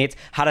his teammates,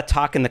 how to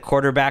talk in the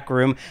quarterback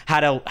room, how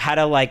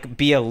to like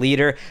be a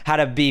leader, how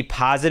to be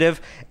positive.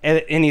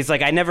 And he's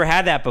like, I never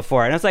had that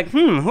before. And I was like,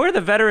 who are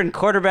the veteran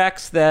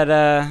quarterbacks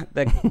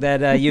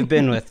that you've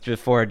been with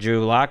before,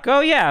 Drew Lock? Oh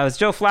yeah, it was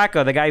Joe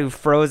Flacco, the guy who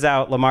froze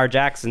out Lamar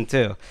Jackson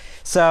too.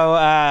 So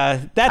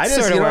that's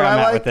sort of where I'm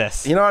at with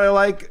this. You know what I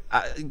like?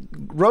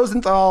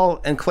 Rosenthal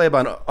and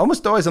Claybon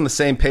almost always on the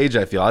same page,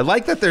 I feel. I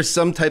like that there's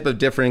some type of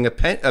differing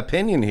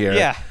opinion here.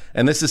 Yeah.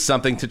 And this is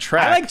something to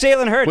track. I like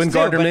Jalen Hurts when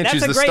Gardner too,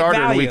 Minshew's the starter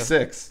value. in Week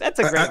 6. That's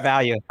a great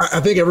value.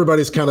 I think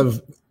everybody's kind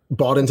of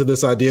bought into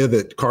this idea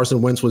that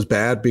Carson Wentz was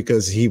bad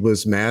because he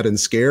was mad and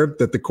scared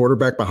that the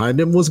quarterback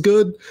behind him was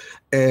good.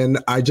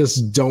 And I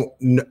just don't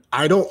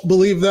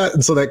believe that.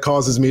 And so that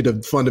causes me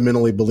to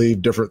fundamentally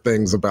believe different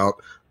things about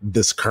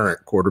this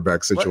current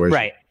quarterback situation.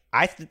 Right.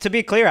 To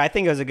be clear, I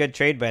think it was a good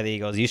trade by the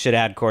Eagles. You should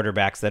add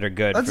quarterbacks that are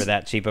good for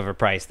that cheap of a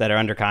price, that are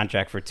under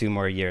contract for 2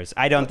 more years.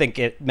 I don't think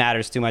it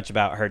matters too much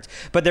about Hurts,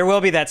 but there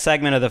will be that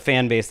segment of the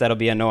fan base that'll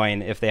be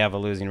annoying if they have a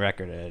losing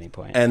record at any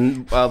point.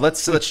 And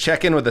let's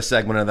check in with a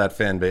segment of that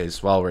fan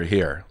base while we're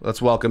here.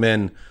 Let's welcome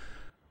in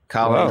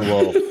Colin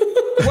Wolf.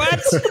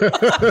 What?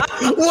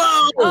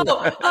 Whoa!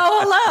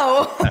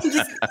 Oh, hello.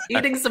 Just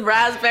eating some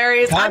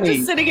raspberries. Connie. I'm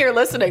just sitting here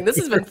listening. This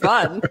has been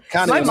fun.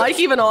 Connie, Is my mic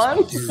even on?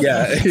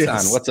 Yeah, it's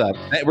on. What's up?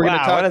 We're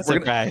Wow, what a gonna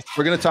surprise. talk.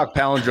 We're gonna talk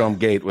Palindrome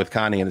Gate with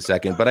Connie in a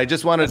second, but I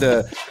just wanted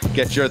to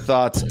get your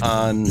thoughts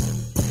on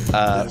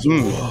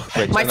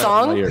great, My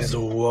song?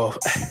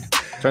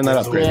 Turn that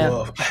up, great.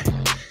 Yeah.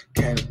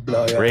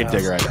 Grave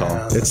digger, I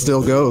call it. It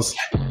still goes.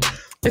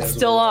 It's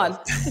still on.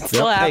 It's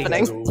still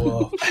happening.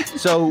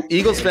 So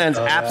Eagles fans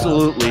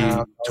absolutely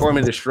tore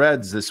me to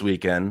shreds this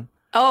weekend.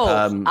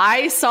 Oh,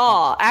 I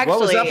saw. Actually, What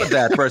was up with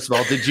that? First of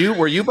all,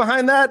 were you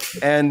behind that?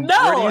 And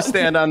No. where do you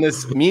stand on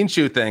this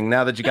Minshew thing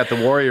now that you got the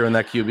Warrior in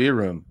that QB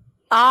room?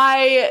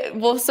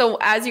 So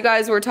as you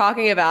guys were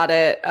talking about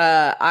it,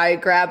 I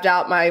grabbed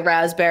out my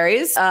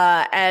raspberries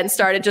and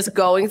started just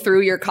going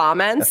through your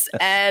comments,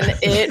 and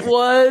it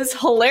was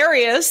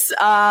hilarious.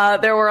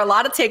 There were a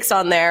lot of takes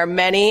on there,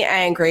 many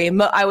angry.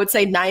 I would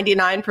say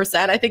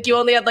 99%. I think you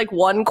only had like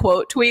one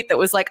quote tweet that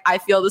was like, I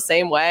feel the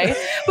same way.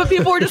 But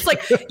people were just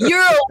like,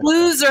 you're a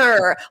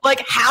loser.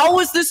 Like, how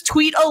was this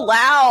tweet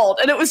allowed?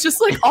 And it was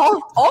just like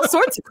all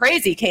sorts of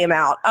crazy came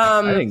out.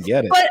 I didn't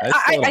get it. But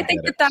I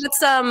think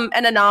that's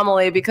an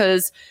anomaly,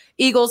 because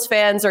Eagles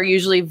fans are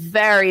usually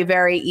very,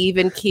 very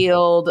even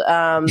keeled.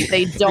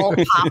 They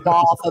don't pop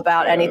off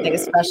about anything,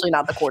 especially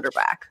not the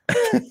quarterback.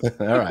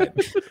 All right.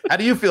 How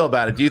do you feel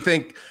about it? Do you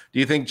think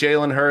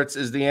Jalen Hurts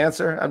is the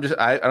answer?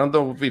 I don't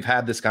know if we've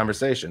had this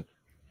conversation.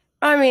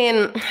 I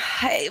mean,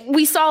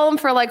 we saw him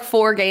for like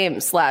 4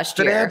 games last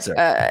year. Good answer.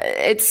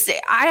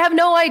 I have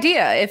no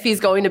idea if he's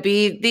going to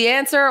be the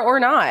answer or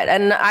not.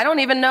 And I don't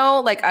even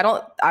know, like, I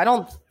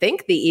don't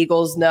think the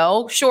Eagles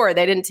know. Sure,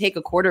 they didn't take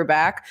a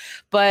quarterback,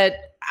 but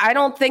I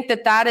don't think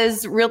that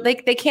is real. They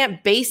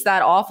can't base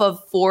that off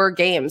of 4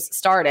 games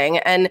starting.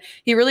 And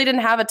he really didn't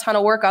have a ton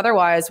of work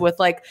otherwise with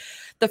like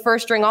the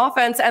first string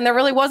offense. And there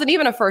really wasn't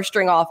even a first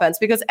string offense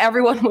because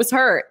everyone was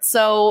hurt.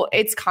 So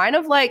it's kind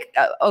of like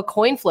a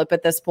coin flip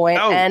at this point.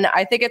 Oh. And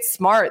I think it's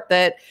smart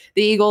that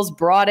the Eagles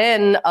brought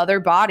in other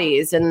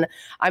bodies. And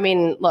I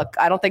mean, look,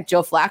 I don't think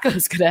Joe Flacco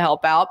is going to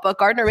help out, but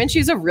Gardner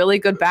Minshew's a really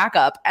good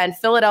backup, and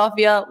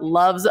Philadelphia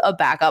loves a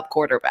backup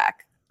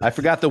quarterback. I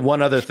forgot the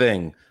one other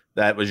thing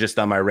that was just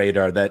on my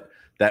radar, that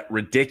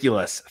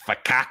ridiculous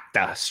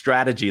fakakta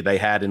strategy they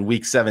had in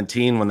Week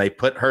 17 when they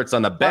put Hurts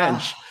on the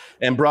bench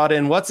and brought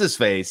in what's his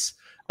face.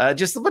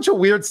 Just a bunch of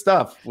weird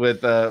stuff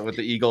with the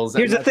Eagles.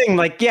 Here's the thing,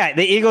 like, yeah,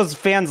 the Eagles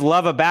fans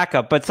love a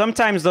backup, but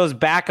sometimes those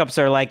backups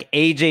are like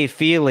AJ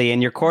Feely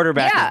and your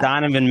quarterback is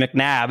Donovan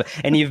McNabb,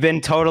 and you've been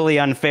totally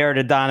unfair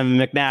to Donovan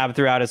McNabb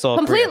throughout his whole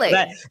Completely.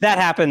 career. That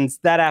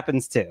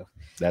happens too.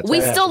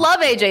 We still love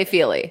AJ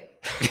Feely.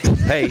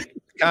 Hey,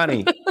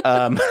 Connie,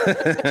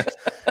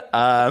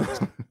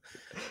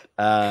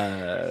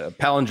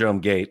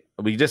 palindrome gate.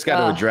 We just got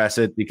to address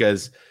it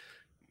because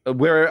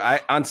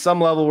on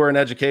some level, we're an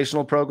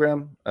educational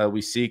program.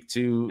 We seek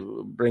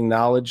to bring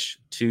knowledge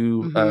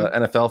to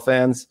NFL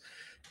fans.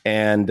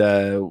 And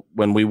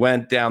when we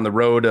went down the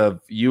road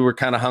of, you were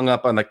kind of hung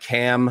up on the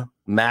Cam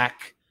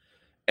Mac,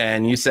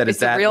 and you said,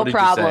 it's a real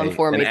problem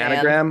for me, an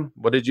anagram? Dan.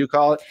 What did you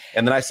call it?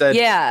 And then I said,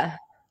 yeah.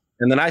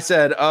 And then I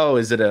said, oh,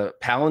 is it a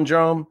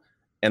palindrome?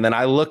 And then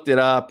I looked it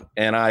up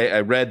and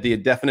I read the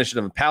definition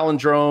of a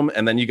palindrome.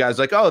 And then you guys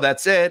like, oh,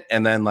 that's it.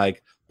 And then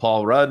like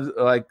Paul Rudd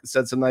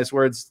said some nice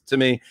words to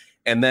me.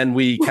 And then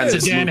we kind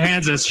of Dan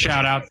Hansis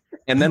shout out.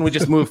 And then we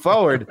just moved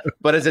forward.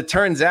 But as it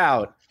turns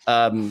out,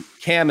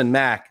 Cam and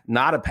Mac,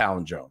 not a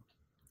palindrome.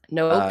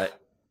 Nope.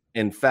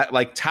 In fact,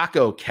 like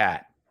Taco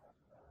Cat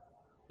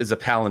is a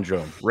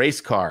palindrome.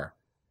 Race car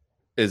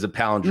is a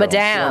palindrome.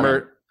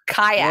 Madame.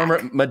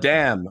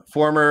 Kayak.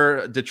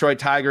 Former Detroit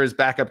Tigers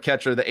backup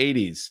catcher of the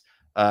 80s.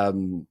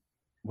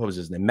 What was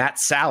his name? Matt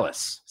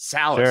Salas.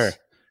 Sure.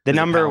 The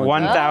number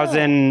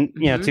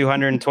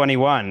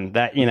 1,221.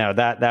 That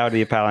that would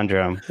be a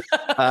palindrome.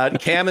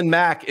 Cam and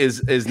Mac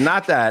is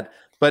not that.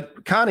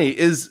 But Connie,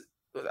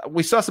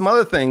 we saw some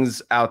other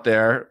things out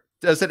there.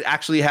 Does it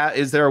actually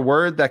is there a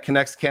word that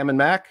connects Cam and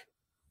Mac?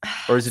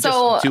 Or is it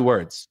just two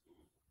words?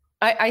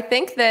 I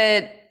think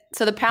that,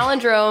 so the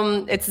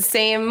palindrome, it's the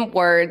same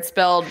word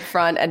spelled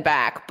front and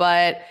back,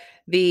 but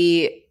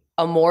the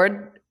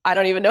Amord, I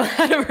don't even know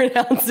how to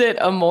pronounce it,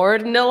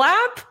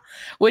 Amordnilap,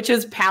 which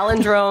is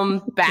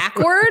palindrome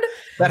backward.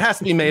 That has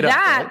to be made up.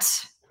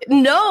 Right?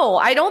 No,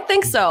 I don't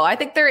think so. I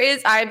think there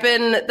is.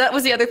 That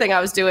was the other thing I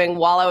was doing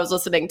while I was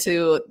listening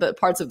to the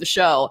parts of the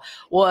show,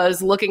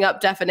 was looking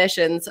up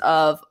definitions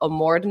of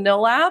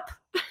Amordnilap.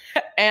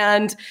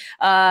 And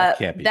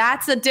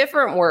that's a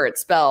different word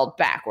spelled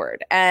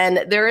backward.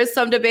 And there is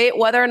some debate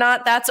whether or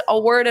not that's a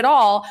word at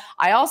all.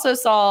 I also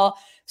saw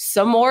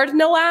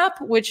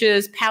Samordnilap, which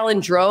is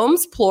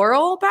palindromes,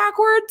 plural,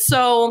 backward.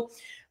 So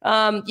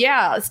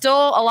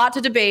still a lot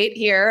to debate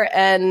here.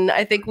 And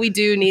I think we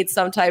do need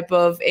some type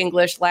of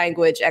English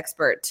language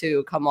expert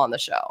to come on the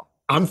show.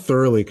 I'm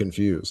thoroughly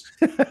confused.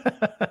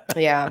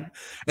 Yeah.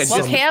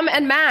 Well, Cam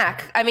and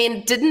Mac, I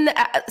mean,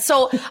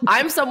 so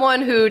I'm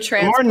someone who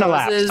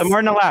transposes.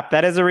 Samordnilap,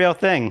 that is a real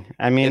thing.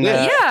 I mean,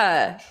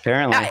 yeah.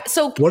 Apparently.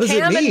 So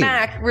Cam and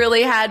Mac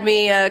really had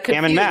me confused.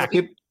 Cam and Mac.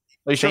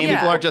 Are you sure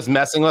people aren't just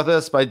messing with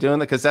us by doing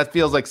that? Because that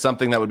feels like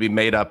something that would be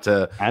made up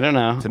to. I don't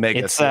know. To make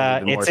it's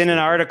in an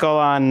article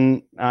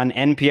on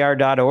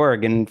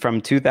NPR.org and from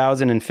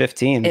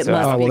 2015. It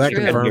must be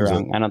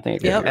true. I don't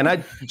think.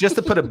 And just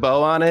to put a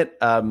bow on it,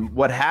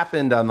 what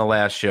happened on the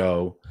last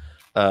show?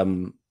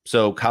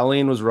 So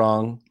Colleen was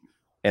wrong,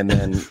 and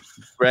then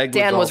Greg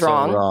was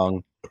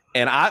wrong.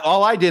 And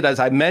all I did is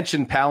I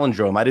mentioned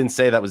palindrome. I didn't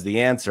say that was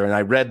the answer, and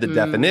I read the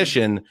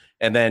definition,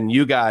 and then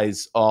you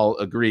guys all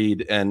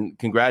agreed and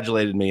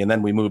congratulated me, and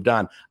then we moved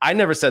on. I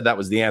never said that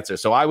was the answer,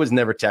 so I was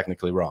never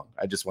technically wrong.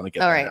 I just want to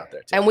get that out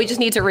there, too. And we just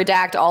need to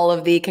redact all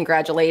of the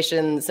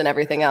congratulations and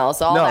everything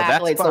else. All the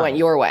accolades that went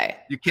your way.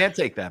 You can't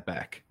take that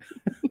back.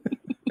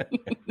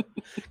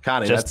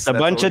 Connie, just a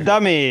bunch of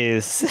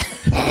dummies.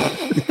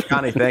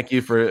 Connie, thank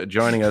you for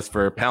joining us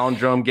for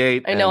Palindrome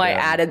Gate. I know I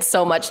added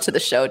so much to the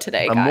show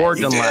today, guys.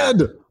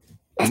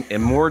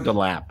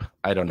 Amordnilap.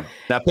 I don't know.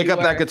 Now pick up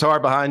that guitar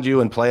behind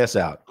you and play us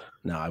out.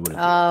 No, I wouldn't.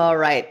 All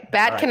right.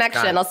 Bad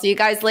connection. Connie. I'll see you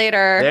guys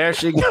later. There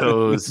she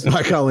goes.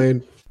 Bye,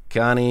 Colleen.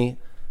 Connie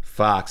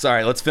Fox. All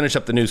right, let's finish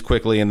up the news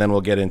quickly, and then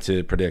we'll get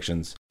into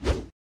predictions.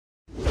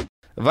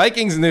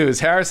 Vikings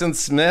news. Harrison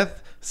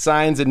Smith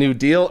signs a new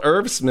deal.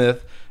 Irv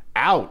Smith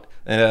out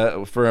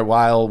for a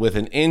while with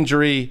an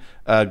injury.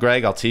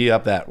 Greg, I'll tee you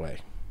up that way.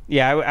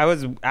 Yeah,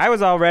 I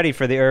was all ready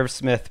for the Irv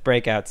Smith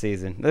breakout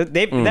season.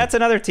 That's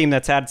another team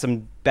that's had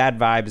some bad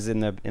vibes in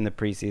the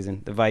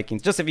preseason. The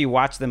Vikings. Just if you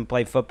watch them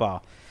play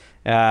football,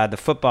 the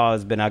football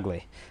has been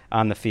ugly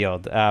on the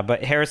field.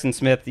 But Harrison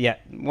Smith,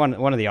 one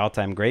of the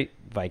all-time great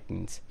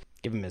Vikings.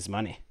 Give him his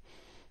money.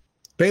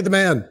 Pay the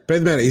man.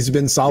 He's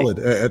been solid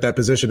at that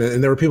position.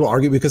 And there were people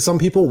arguing because some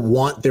people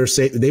want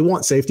they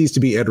want safeties to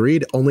be Ed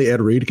Reed. Only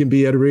Ed Reed can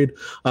be Ed Reed.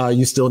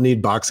 You still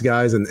need box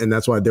guys. And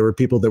that's why there were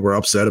people that were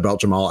upset about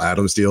Jamal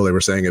Adams' deal. They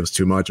were saying it was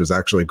too much. It was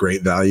actually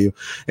great value.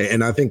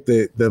 And I think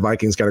the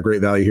Vikings got a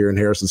great value here in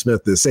Harrison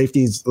Smith. The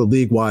safeties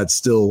league-wide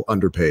still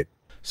underpaid.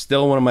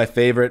 Still one of my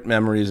favorite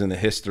memories in the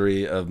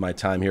history of my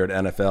time here at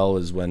NFL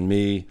is when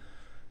me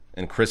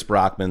and Chris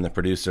Brockman, the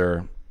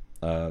producer,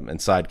 and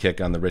sidekick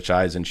on the Rich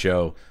Eisen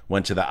show,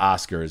 went to the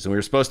Oscars. And we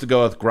were supposed to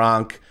go with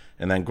Gronk,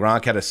 and then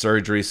Gronk had a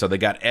surgery, so they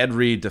got Ed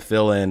Reed to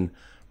fill in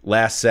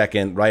last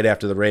second, right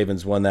after the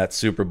Ravens won that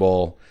Super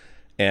Bowl.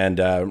 And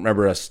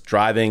remember us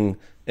driving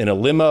in a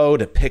limo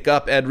to pick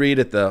up Ed Reed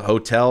at the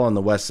hotel on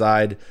the west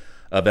side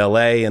of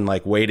L.A. and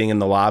waiting in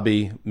the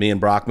lobby, me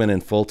and Brockman in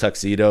full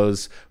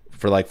tuxedos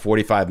for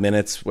 45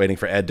 minutes waiting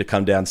for Ed to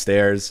come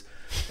downstairs,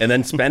 and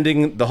then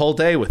spending the whole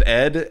day with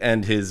Ed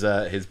and his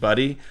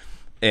buddy.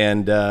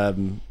 And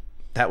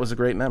that was a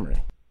great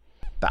memory.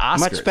 The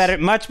Oscars.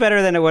 Much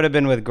better than it would have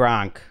been with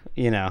Gronk,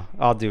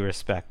 all due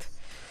respect.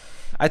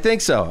 I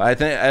think so. I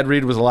think Ed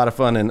Reed was a lot of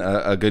fun and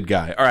a good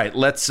guy. All right,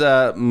 let's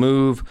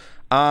move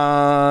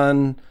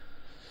on.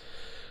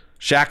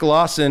 Shaq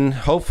Lawson,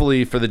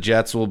 hopefully for the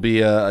Jets, will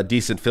be a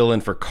decent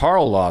fill-in for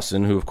Carl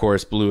Lawson, who, of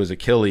course, blew his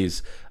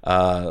Achilles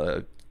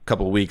a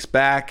couple of weeks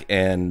back.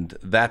 And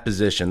that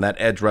position, that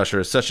edge rusher,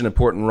 is such an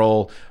important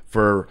role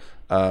for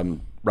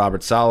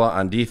Robert Saleh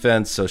on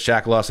defense. So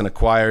Shaq Lawson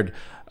acquired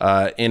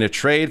in a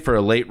trade for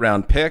a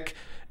late-round pick,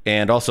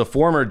 and also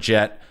former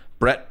Jet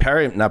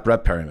not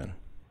Brett Perryman.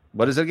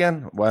 What is it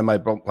again? Why am I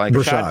blanking?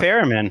 Brashad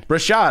Perriman.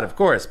 Brashad, of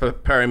course.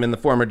 Perryman, the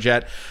former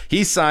Jet.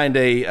 He signed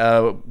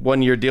a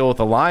one-year deal with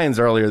the Lions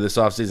earlier this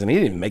offseason. He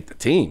didn't even make the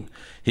team.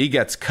 He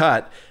gets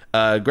cut.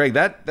 Greg,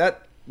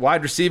 that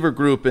wide receiver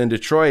group in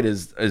Detroit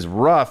is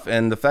rough,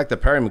 and the fact that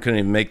Perryman couldn't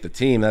even make the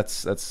team,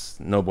 that's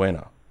no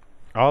bueno.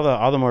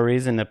 All the more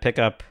reason to pick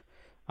up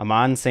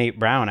Amon St.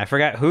 Brown. I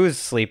forgot whose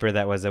sleeper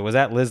that was. Was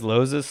that Liz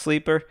Loza's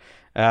sleeper?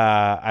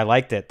 I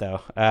liked it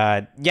though.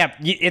 Yeah,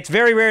 it's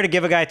very rare to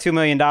give a guy $2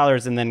 million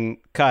and then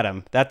cut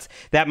him.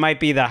 That might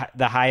be the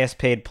highest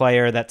paid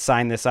player that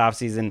signed this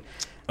offseason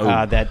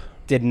that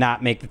did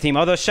not make the team.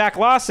 Although Shaq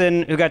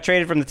Lawson, who got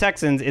traded from the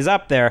Texans, is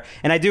up there.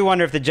 And I do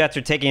wonder if the Jets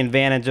are taking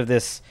advantage of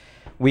this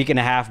week and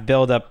a half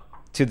build up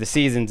to the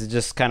season to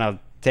just kind of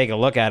take a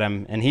look at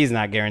him, and he's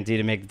not guaranteed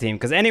to make the team.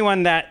 Because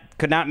anyone that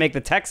could not make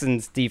the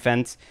Texans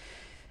defense,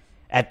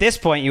 at this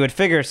point, you would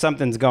figure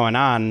something's going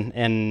on,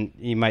 and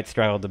you might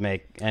struggle to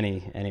make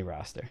any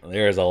roster.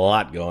 There's a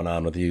lot going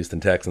on with the Houston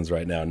Texans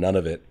right now. None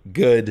of it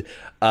good.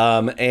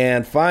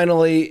 And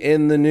finally,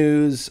 in the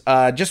news,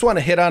 just want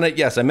to hit on it.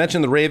 Yes, I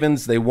mentioned the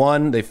Ravens. They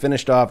won. They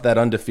finished off that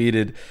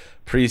undefeated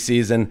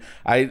preseason.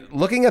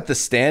 Looking at the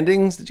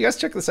standings, did you guys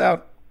check this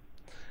out?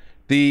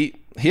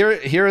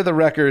 Here are the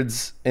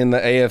records in the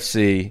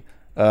AFC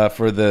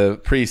for the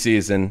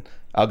preseason.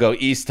 I'll go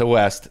east to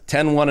west: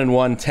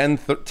 10-1-1,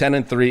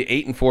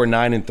 10-3, 8-4,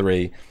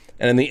 9-3.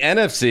 And in the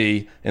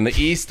NFC, in the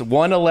East,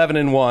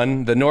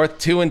 1-11-1, the North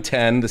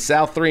 2-10, the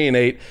South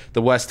 3-8,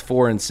 the West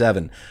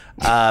 4-7.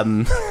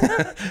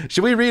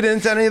 Should we read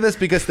into any of this?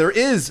 Because there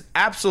is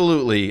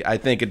absolutely, I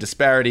think, a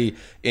disparity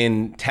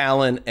in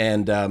talent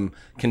and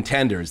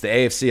contenders. The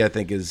AFC, I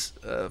think, is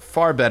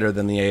far better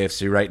than the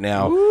AFC right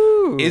now.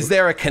 Ooh. Is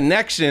there a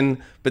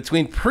connection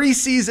between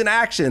preseason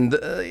action,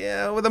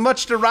 with a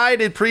much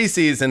derided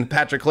preseason,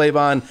 Patrick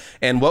Claybon,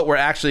 and what we're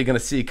actually going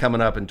to see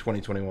coming up in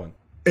 2021?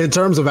 In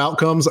terms of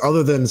outcomes,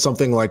 other than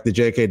something like the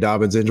J.K.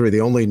 Dobbins injury, the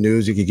only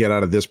news you could get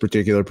out of this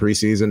particular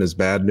preseason is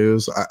bad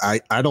news.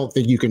 I don't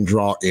think you can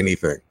draw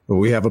anything.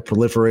 We have a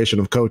proliferation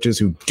of coaches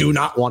who do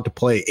not want to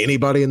play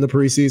anybody in the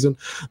preseason.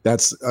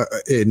 That's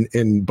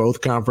in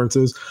both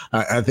conferences.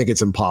 I think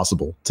it's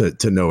impossible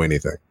to know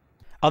anything.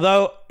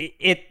 Although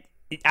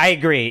I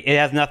agree, it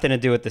has nothing to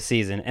do with the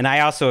season. And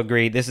I also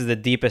agree this is the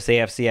deepest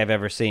AFC I've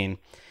ever seen,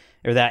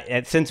 or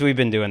that since we've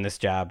been doing this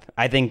job.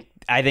 I think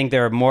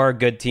there are more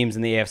good teams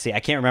in the AFC.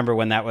 I can't remember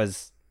when that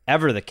was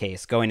ever the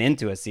case going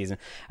into a season.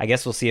 I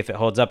guess we'll see if it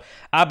holds up.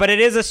 But it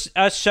is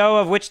a show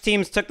of which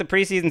teams took the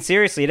preseason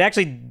seriously. It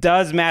actually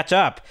does match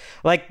up.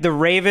 Like the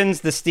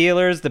Ravens, the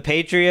Steelers, the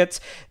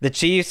Patriots, the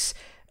Chiefs.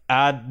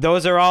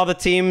 Those are all the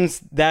teams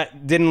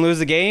that didn't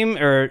lose a game,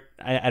 or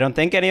I don't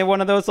think any of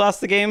one of those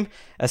lost the game.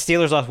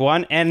 Steelers lost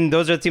one, and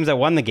those are the teams that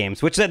won the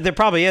games, which there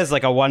probably is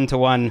like a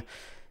 1-to-1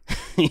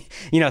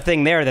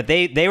 thing there, that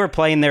they were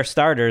playing their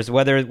starters,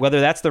 whether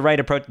that's the right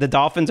approach. The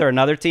Dolphins are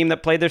another team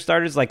that played their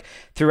starters like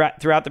throughout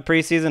the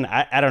preseason.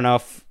 I don't know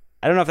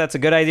if that's a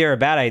good idea or a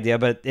bad idea,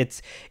 but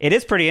it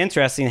is pretty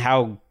interesting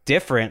how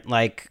different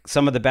like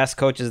some of the best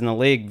coaches in the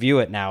league view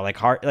it now.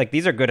 Like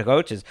these are good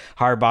coaches: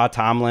 Harbaugh,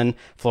 Tomlin,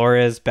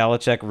 Flores,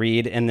 Belichick,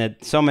 Reed, and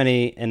that so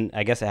many. And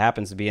I guess it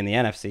happens to be in the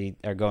NFC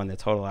are going the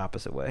total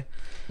opposite way.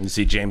 You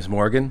see James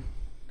Morgan.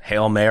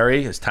 Hail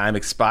Mary, his time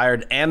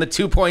expired, and the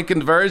 2-point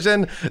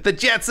conversion. The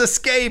Jets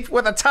escape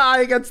with a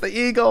tie against the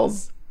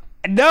Eagles.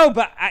 No,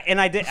 but I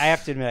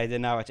have to admit, I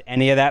did not watch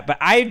any of that. But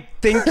I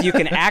think you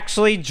can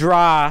actually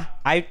draw.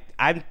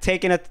 I'm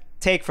taking a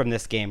take from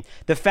this game.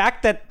 The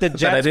fact that the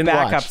Jets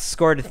backup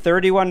scored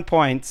 31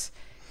 points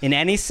in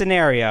any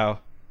scenario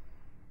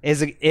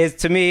is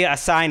to me a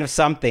sign of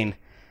something.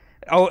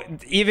 Oh,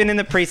 even in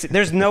the preseason,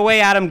 there's no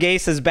way Adam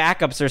Gase's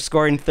backups are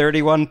scoring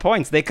 31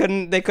 points. They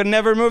could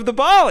never move the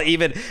ball.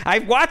 Even I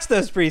watched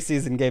those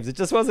preseason games; it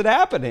just wasn't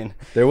happening.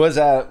 There was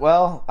I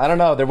don't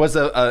know. There was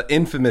a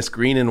infamous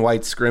green and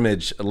white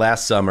scrimmage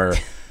last summer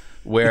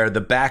where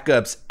the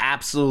backups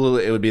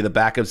it would be the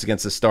backups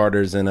against the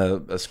starters in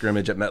a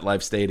scrimmage at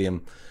MetLife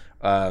Stadium,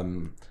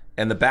 and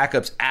the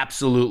backups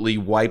absolutely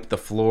wiped the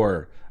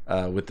floor.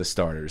 With the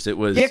starters, it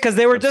was because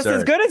they were absurd. Just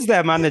as good as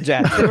them on the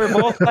Jets. They were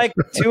both like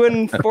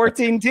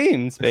 2-14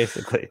 teams,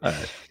 basically.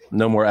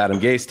 No more Adam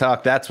Gase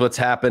talk. That's what's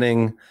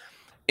happening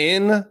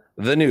in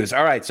the news.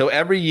 All right, so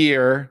every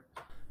year,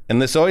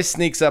 and this always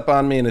sneaks up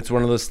on me, and it's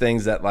one of those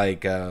things that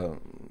like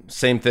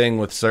same thing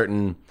with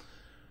certain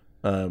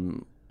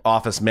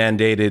office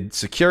mandated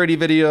security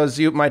videos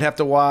you might have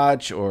to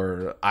watch,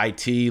 or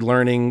IT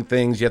learning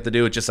things you have to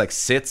do. It just like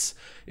sits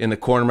in the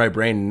corner of my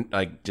brain,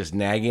 like just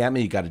nagging at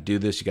me. You got to do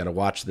this. You got to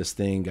watch this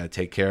thing. You got to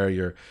take care of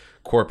your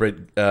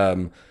corporate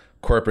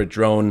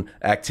drone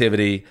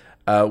activity.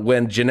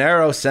 When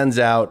Gennaro sends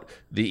out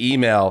the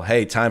email,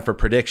 hey, time for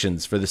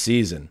predictions for the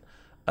season,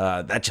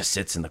 that just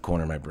sits in the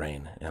corner of my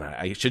brain. And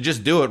I should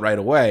just do it right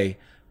away,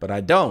 but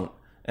I don't.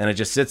 And it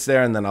just sits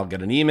there, and then I'll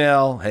get an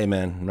email. Hey,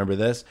 man, remember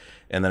this?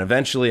 And then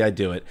eventually I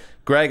do it.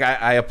 Greg,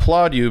 I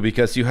applaud you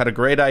because you had a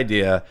great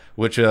idea,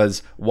 which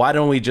was, why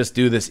don't we just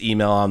do this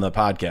email on the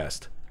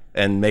podcast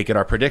and make it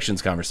our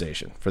predictions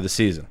conversation for the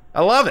season?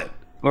 I love it.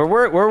 We're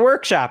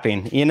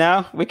workshopping,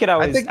 we could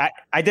always,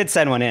 I did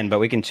send one in, but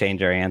we can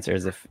change our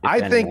answers. If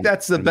I think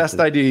that's the best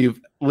idea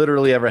you've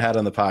literally ever had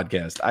on the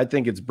podcast. I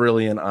think it's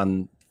brilliant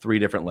on 3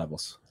 different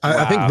levels.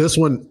 I think this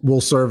one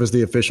will serve as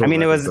the official.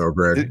 It was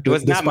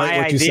Despite not my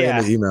what idea. You say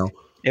in the email.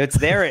 It's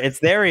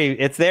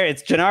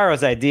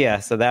Gennaro's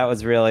idea. So that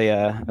was really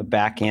a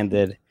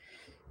backhanded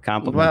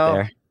compliment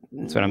there.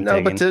 That's what I'm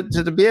taking. But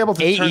to be able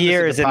to 8 turn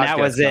years this and into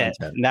that was it.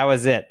 content, That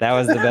was it. That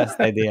was the best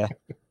idea.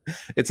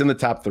 It's in the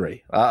top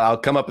 3. I'll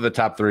come up with the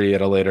top 3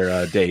 at a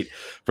later date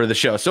for the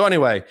show. So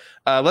anyway,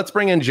 let's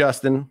bring in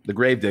Justin, the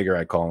gravedigger,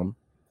 I call him.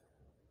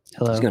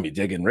 Hello. He's going to be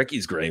digging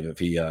Ricky's grave if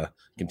he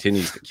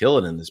continues to kill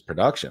it in this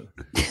production.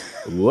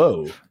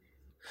 Whoa.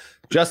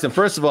 Justin,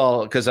 first of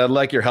all, because I'd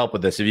like your help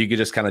with this, if you could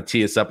just kind of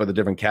tee us up with the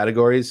different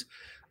categories,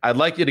 I'd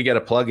like you to get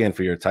a plug-in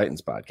for your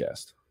Titans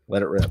podcast.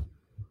 Let it rip.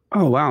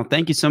 Oh, wow.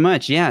 Thank you so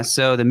much. Yeah.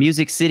 So the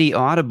Music City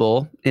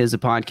Audible is a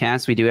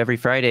podcast we do every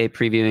Friday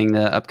previewing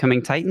the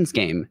upcoming Titans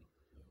game.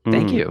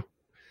 Thank you.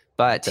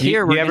 But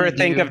here you ever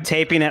think of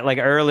taping it like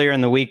earlier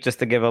in the week just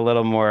to give a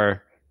little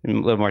more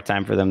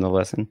time for them to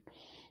listen?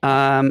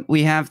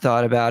 We have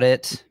thought about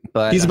it,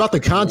 but he's about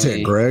the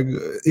content, Greg.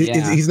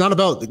 He's not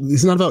about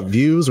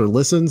views or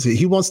listens.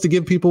 He wants to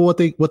give people what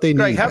they Greg,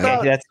 need.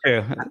 That's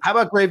true. How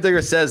about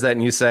Gravedigger says that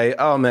and you say,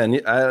 "Oh man,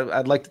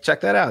 I'd like to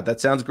check that out.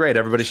 That sounds great.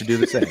 Everybody should do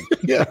the same."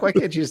 Yeah, why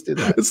can't you just do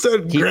that?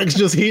 Instead, Greg's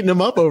just heating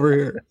him up over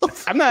here.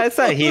 It's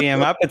not heating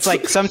him up. It's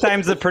like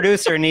sometimes the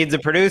producer needs a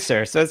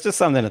producer, so it's just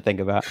something to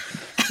think about.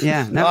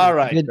 Yeah. No, all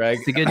right, good, Greg.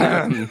 It's a good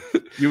note.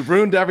 You've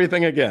ruined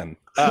everything again.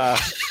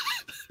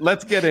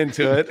 Let's get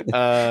into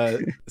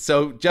it.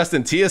 So,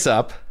 Justin, tee us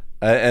up,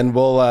 and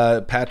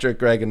we'll Patrick,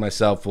 Greg, and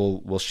myself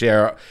will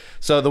share.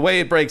 So the way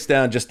it breaks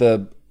down, just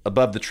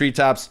above the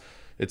treetops,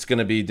 it's going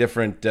to be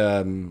different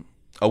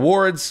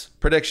awards,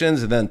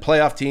 predictions, and then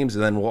playoff teams,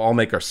 and then we'll all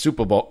make our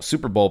Super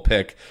Bowl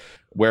pick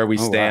where we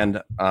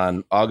stand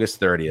on August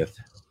 30th.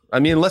 I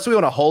mean, unless we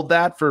want to hold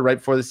that for right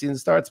before the season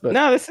starts, but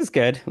no, this is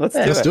good. Let's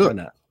do it.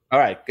 All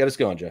right, get us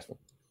going, Justin.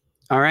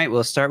 All right,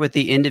 we'll start with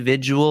the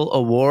individual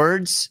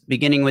awards,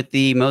 beginning with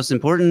the most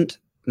important,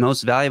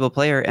 most valuable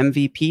player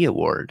MVP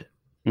award.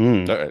 All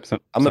right.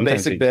 I'm a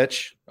basic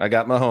bitch. I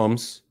got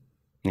Mahomes.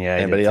 Yeah.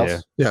 Anybody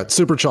else? Yeah, it's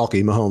super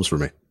chalky. Mahomes for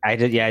me. I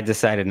did. Yeah, I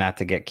decided not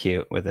to get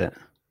cute with it.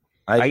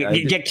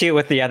 I get cute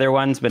with the other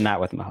ones, but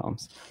not with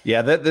Mahomes.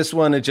 Yeah, this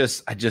one, it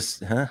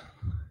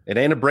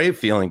ain't a brave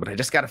feeling, but I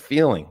just got a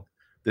feeling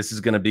this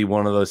is going to be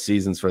one of those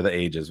seasons for the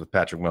ages with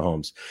Patrick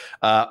Mahomes.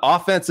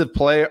 Offensive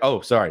player.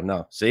 Oh, sorry.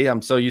 No. See, I'm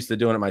so used to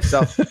doing it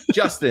myself.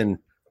 Justin,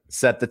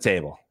 set the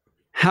table.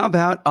 How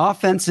about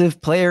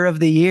offensive player of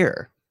the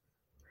year?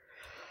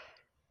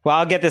 Well,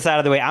 I'll get this out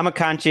of the way. I'm a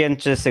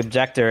conscientious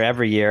objector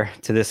every year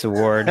to this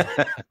award.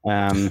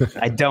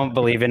 I don't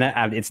believe in it.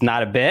 It's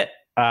not a bit.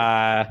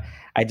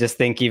 I just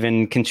think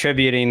even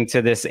contributing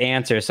to this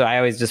answer. So I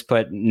always just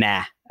put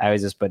nah. I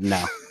always just put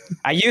no.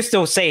 I used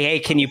to say, "Hey,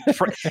 can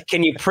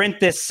you print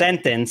this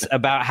sentence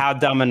about how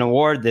dumb an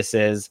award this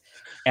is?"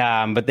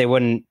 But they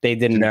wouldn't. They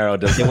didn't.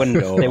 They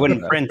wouldn't. They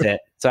wouldn't print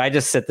it. So I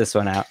just sit this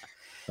one out.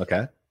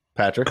 Okay,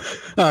 Patrick.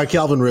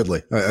 Calvin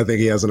Ridley. I think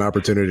he has an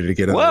opportunity to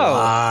get a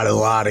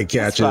lot of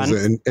catches,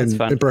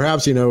 and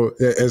perhaps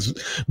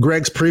as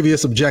Greg's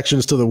previous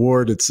objections to the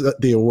award, it's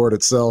the award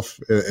itself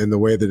and the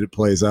way that it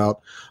plays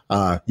out.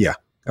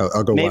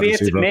 I'll go. Maybe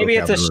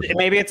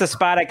it's a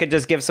spot I could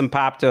just give some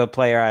pop to a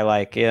player I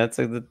like. Yeah, it's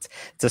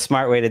a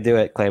smart way to do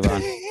it,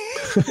 Claybon.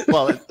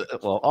 well,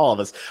 all of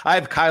us. I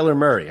have Kyler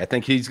Murray. I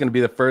think he's going to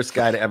be the first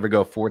guy to ever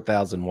go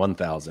 4,000,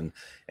 1,000,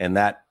 and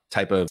that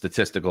type of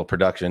statistical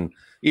production.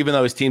 Even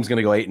though his team's going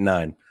to go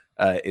 8-9,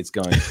 it's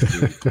going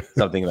to be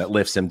something that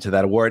lifts him to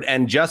that award.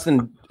 And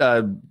Justin,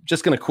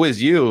 just going to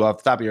quiz you off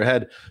the top of your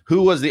head: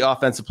 who was the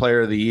offensive player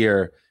of the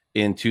year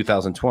in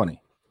 2020?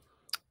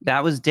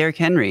 That was Derrick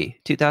Henry,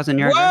 2,000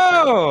 yards.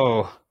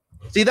 Whoa!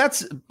 See,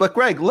 but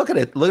Greg, look at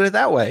it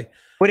that way.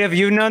 Would have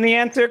you known the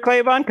answer,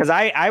 Claybon? Because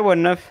I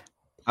wouldn't have.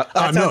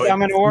 That's how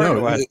dumb an award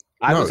was.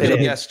 I was going to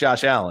guess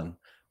Josh Allen.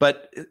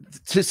 But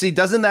to see,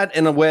 doesn't that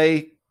in a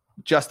way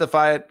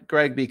justify it,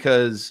 Greg?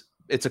 Because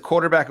it's a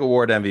quarterback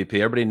award MVP.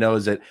 Everybody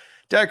knows it.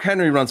 Derrick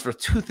Henry runs for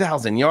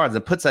 2,000 yards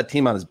and puts that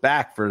team on his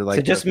back for like.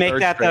 So just make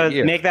that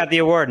the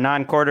award,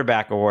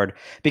 non-quarterback award.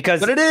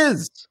 But it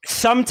is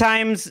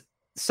sometimes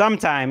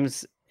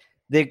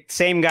the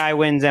same guy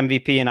wins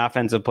MVP and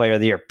Offensive Player of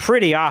the Year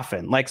pretty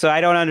often. So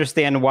I don't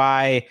understand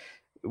why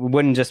it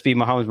wouldn't just be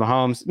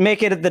Mahomes.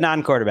 Make it the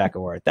non-quarterback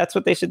award. That's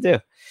what they should do.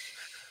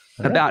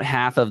 About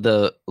half of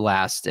the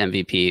last 10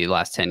 years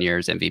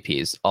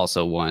MVPs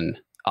also won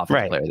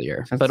Offensive Player of the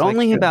Year, but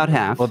only about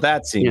half. Well,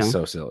 that seems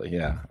so silly.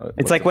 Yeah.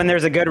 It's like when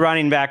there's a good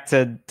running back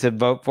to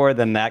vote for,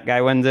 then that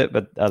guy wins it,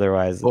 but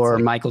otherwise. Or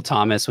Michael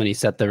Thomas when he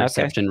set the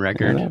reception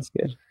record. Yeah, that's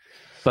good.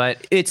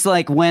 But it's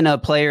like when a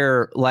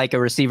player like a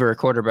receiver,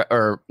 quarterback,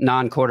 or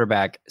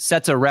non-quarterback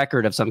sets a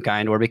record of some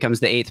kind or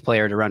becomes the 8th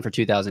player to run for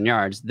 2,000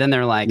 yards, then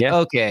they're like,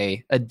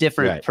 okay, a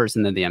different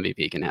person than the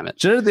MVP can have it.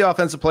 Shouldn't the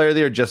offensive player of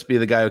the year just be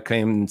the guy who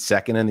came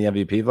second in the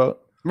MVP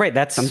vote? Right,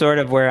 that's sort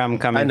of where I'm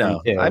coming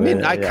from. Too. I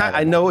mean,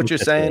 I know what you're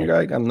saying,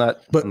 Greg. I'm not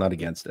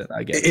against it.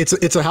 I get it.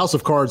 It's a house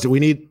of cards that we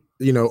need,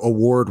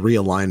 award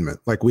realignment.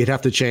 Like we'd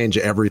have to change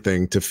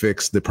everything to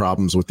fix the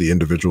problems with the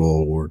individual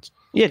awards.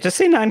 Yeah, just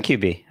say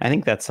non-QB. I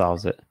think that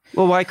solves it.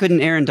 Well, why couldn't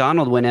Aaron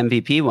Donald win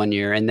MVP one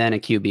year and then a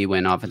QB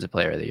win Offensive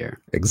Player of the Year?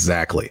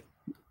 Exactly.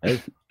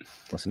 Hey,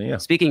 listen to you.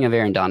 Speaking of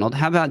Aaron Donald,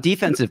 how about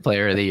Defensive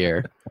Player of the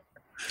Year?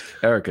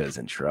 Erica is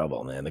in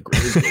trouble, man. The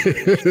grave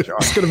digger is in trouble.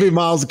 It's going to be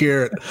Myles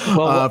Garrett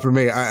for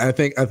me. I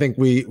think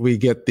we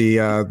get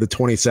the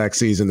 20 sack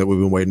season that we've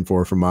been waiting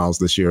for from Myles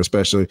this year,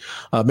 especially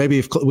maybe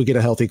if we get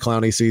a healthy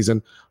Clowney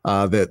season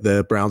that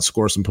the Browns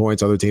score some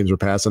points, other teams are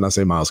passing. I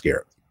say Myles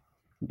Garrett.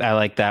 I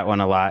like that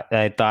one a lot.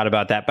 I thought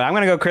about that, but I'm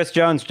going to go Chris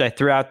Jones, which I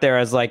threw out there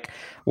as like,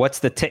 what's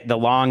the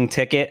long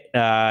ticket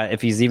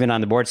if he's even on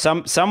the board.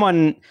 Some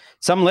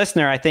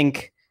listener, I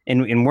think,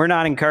 and we're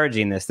not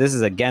encouraging this. This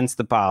is against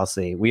the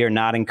policy. We are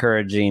not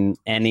encouraging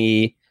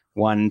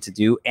anyone to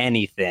do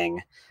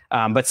anything.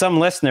 But some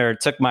listener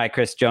took my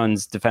Chris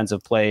Jones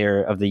Defensive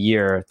Player of the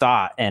Year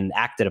thought and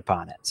acted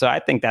upon it. So I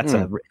think that's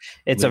a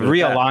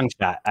real long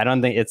shot. I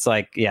don't think it's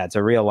like, it's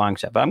a real long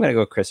shot, but I'm going to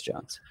go Chris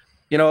Jones.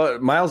 You know,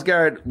 Myles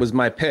Garrett was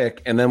my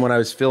pick. And then when I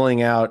was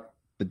filling out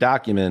the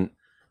document,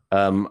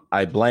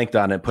 I blanked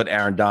on it, put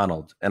Aaron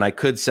Donald. And I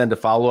could send a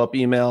follow-up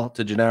email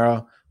to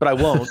Gennaro, but I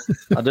won't.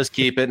 I'll just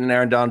keep it. And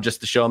Aaron Donald,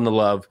 just to show him the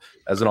love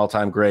as an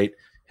all-time great,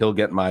 he'll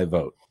get my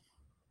vote.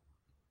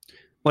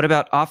 What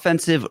about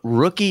Offensive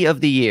Rookie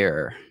of the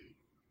Year?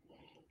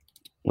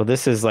 Well,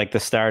 this is like the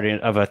start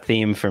of a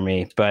theme for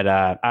me, but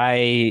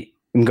I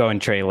am going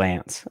Trey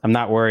Lance. I'm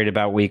not worried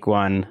about week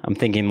one. I'm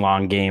thinking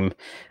long game.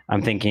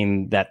 I'm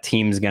thinking that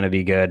team's going to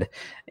be good.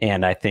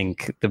 And I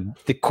think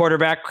the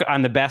quarterback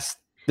on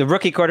the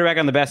rookie quarterback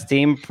on the best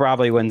team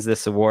probably wins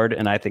this award.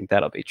 And I think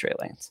that'll be Trey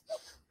Lance.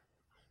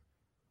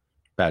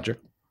 Patrick?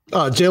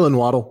 Jalen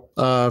Waddle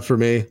for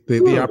me.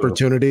 The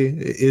opportunity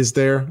is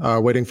there.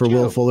 Waiting for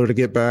Will Fuller to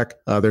get back.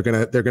 They're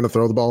gonna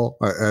throw the ball.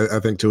 I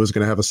think Tua's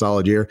gonna have a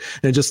solid year,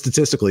 and just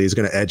statistically, he's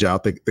gonna edge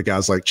out the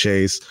guys like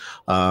Chase,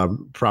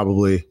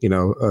 probably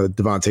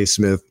Devontae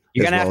Smith.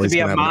 You're gonna have to be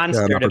a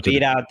monster to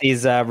beat out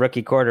these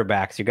rookie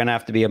quarterbacks. You're gonna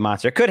have to be a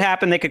monster. It could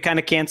happen. They could kind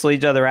of cancel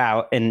each other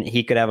out, and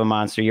he could have a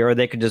monster year, or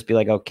they could just be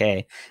like,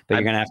 okay, but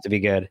you're gonna have to be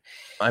good.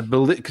 I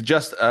believe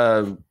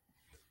Justin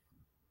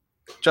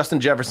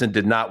Jefferson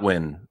did not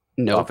win.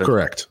 No,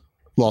 correct.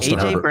 Lost to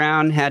AJ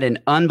Brown had an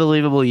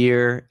unbelievable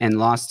year and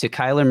lost to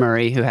Kyler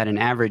Murray, who had an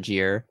average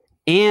year.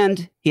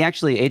 And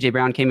AJ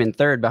Brown came in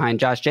third behind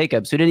Josh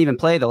Jacobs, who didn't even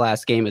play the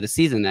last game of the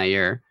season that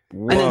year.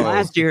 Whoa. And then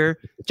last year,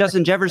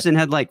 Justin Jefferson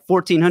had like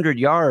 1,400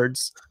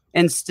 yards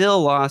and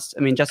still lost.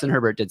 I mean, Justin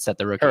Herbert did set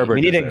the rookie. We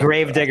need a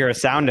gravedigger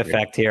sound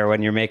effect here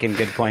when you're making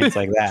good points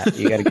like that.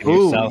 You got to give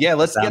yourself. Yeah,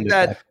 let's get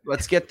that. Effect.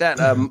 Let's get that.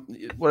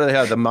 What do they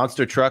have? The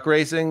monster truck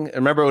racing.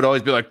 Remember, it would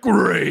always be like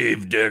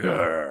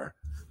gravedigger.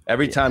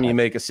 Every time you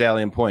make a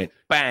salient point,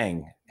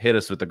 bang, hit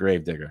us with the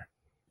gravedigger.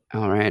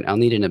 All right. I'll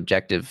need an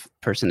objective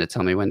person to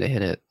tell me when to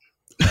hit it.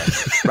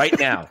 Right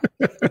now.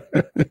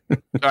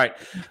 All right.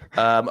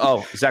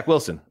 Zach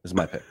Wilson is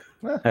my pick.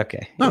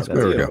 Okay.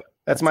 There we go.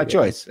 That's my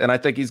choice. And I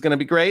think he's going to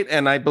be great.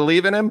 And I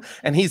believe in him.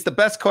 And he's the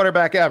best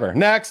quarterback ever.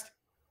 Next.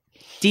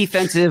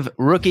 Defensive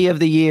Rookie of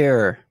the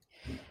Year.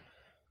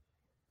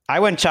 I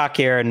went chalk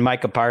here and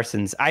Micah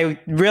Parsons. I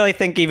really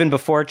think even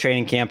before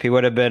training camp, he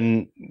would have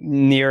been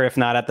near, if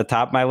not at the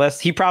top of my list.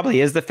 He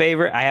probably is the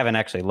favorite. I haven't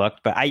actually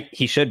looked, but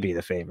he should be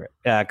the favorite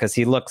because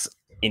he looks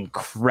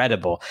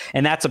incredible.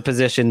 And that's a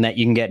position that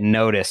you can get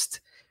noticed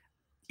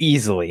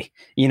easily.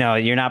 You're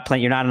not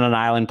on an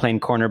island playing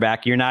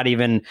cornerback. You're not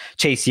even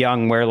Chase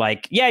Young where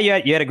you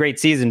had a great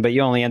season, but you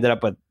only ended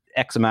up with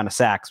X amount of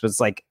sacks. But it's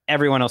like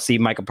everyone will see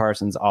Micah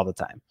Parsons all the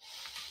time.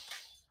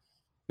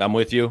 I'm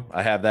with you.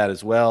 I have that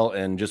as well.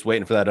 And just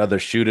waiting for that other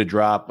shoe to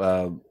drop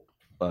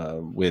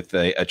with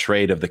a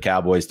trade of the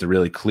Cowboys to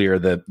really clear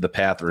the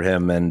path for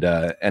him and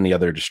any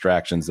other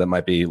distractions that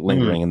might be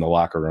lingering in the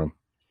locker room.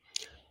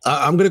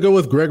 I'm going to go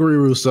with Gregory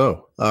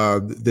Rousseau.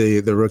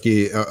 The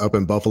rookie up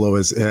in Buffalo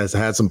has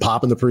had some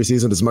pop in the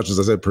preseason. As much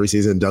as I said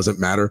preseason doesn't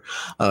matter,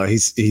 he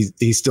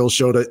still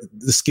showed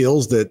the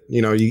skills that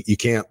you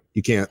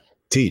can't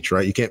teach,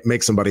 right? You can't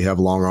make somebody have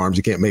long arms.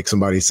 You can't make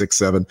somebody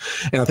 6'7".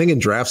 And I think in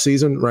draft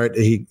season, right,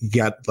 he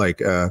got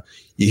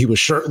he was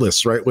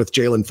shirtless, right, with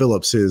Jalen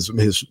Phillips,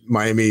 his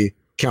Miami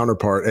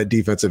counterpart at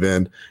defensive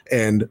end,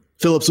 and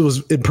Phillips was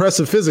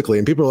impressive physically,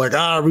 and people were like,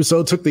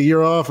 Rousseau took the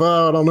year off.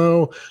 I don't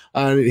know.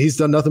 He's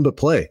done nothing but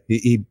play.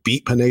 He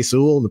beat Penei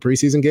Sewell in the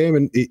preseason game,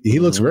 and he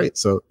looks great.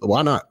 So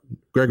why not?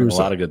 Gregory Rousseau.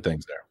 A lot of good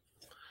things there.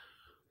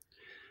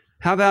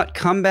 How about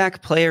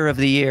Comeback Player of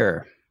the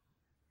Year?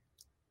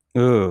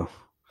 Ooh.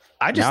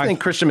 I just think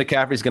Christian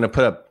McCaffrey's going to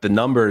put up the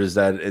numbers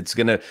that it's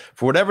going to,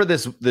 for whatever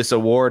this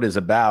award is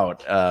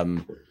about.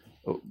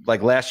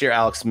 Like last year,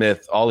 Alex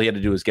Smith, all he had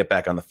to do was get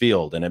back on the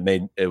field,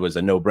 and it was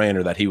a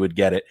no-brainer that he would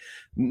get it.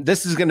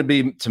 This is going to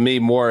be, to me,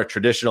 more a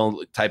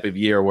traditional type of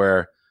year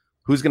where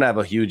who's going to have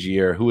a huge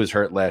year, who was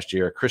hurt last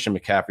year. Christian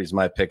McCaffrey's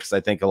my pick because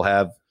I think he'll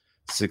have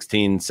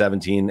 16,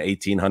 17,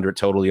 1,800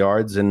 total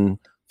yards and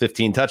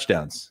 15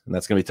 touchdowns, and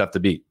that's going to be tough to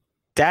beat.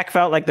 Dak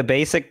felt like the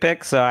basic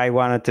pick, so I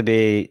wanted to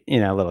be,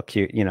 a little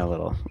cute, a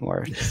little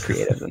more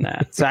creative than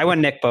that. So I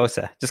went Nick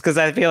Bosa, just because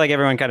I feel like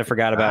everyone kind of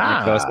forgot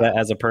about Nick Bosa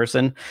as a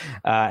person,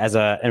 as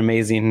an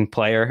amazing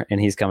player,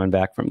 and he's coming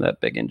back from that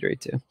big injury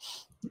too.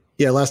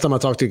 Yeah, last time I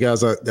talked to you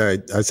guys,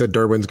 I said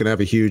Derwin's going to have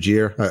a huge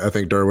year. I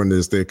think Derwin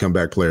is the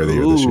comeback player of the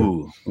year this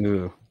year.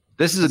 Ooh.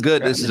 This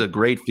is a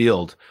great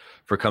field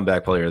for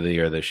comeback player of the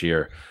year this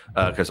year,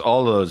 because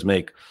all of those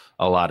make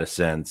a lot of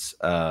sense.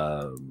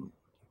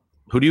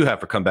 Who do you have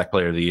for comeback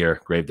player of the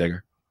year,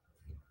 Gravedigger?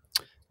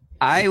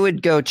 I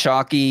would go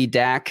chalky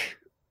Dak,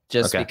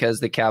 just because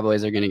the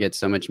Cowboys are going to get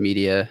so much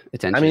media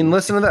attention. I mean,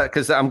 listen to that,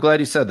 because I'm glad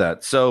you said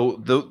that.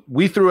 So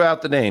we threw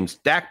out the names: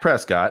 Dak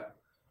Prescott,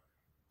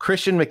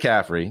 Christian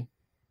McCaffrey,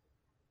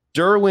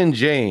 Derwin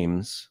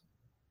James,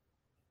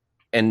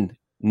 and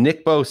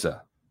Nick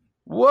Bosa.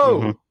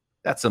 Whoa,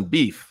 that's some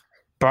beef.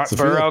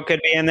 Burrow could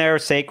be in there.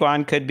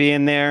 Saquon could be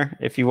in there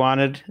if you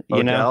wanted.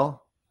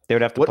 Odell? They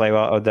would have to play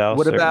well. Odell.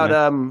 What certainly.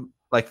 about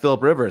like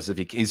Phillip Rivers? If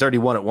he's already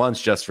won it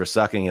once just for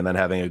sucking and then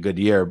having a good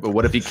year, but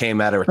what if he came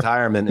out of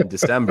retirement in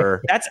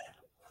December?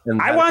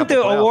 I want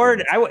the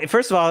award.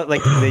 First of all,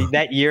 like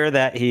that year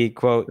that he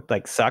quote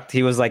like sucked,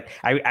 he was like,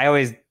 I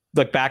always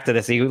look back to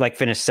this. He like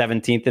finished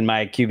 17th in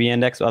my QB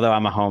index, although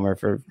I'm a homer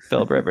for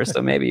Phillip Rivers, so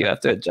maybe you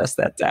have to adjust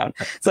that down.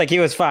 It's like he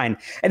was fine,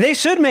 and they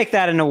should make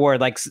that an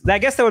award. Like I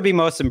guess that would be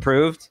most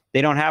improved.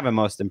 They don't have a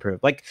most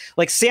improved. Like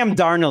Sam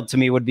Darnold to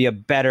me would be a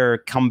better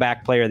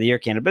comeback player of the year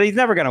candidate, but he's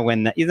never going to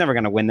win that. He's never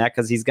going to win that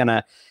because he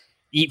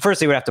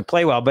would have to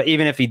play well. But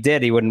even if he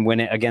did, he wouldn't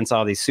win it against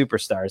all these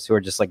superstars who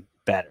are just like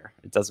better.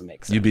 It doesn't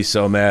make sense. You'd be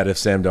so mad if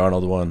Sam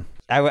Darnold won.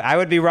 I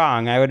would be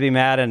wrong. I would be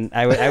mad, and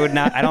I would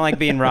not. I don't like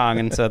being wrong,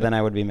 and so then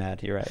I would be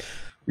mad. You're right.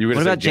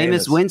 What about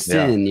Jameis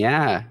Winston?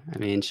 Yeah. I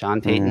mean,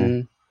 Sean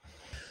Payton,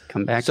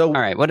 come back. So, all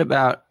right. What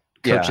about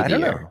coach of the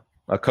year?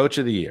 A coach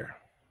of the year.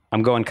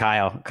 I'm going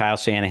Kyle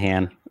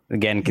Shanahan.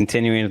 Again,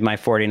 continuing with my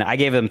 49. I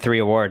gave him 3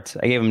 awards.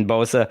 I gave him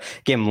Bosa,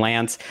 gave him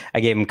Lance,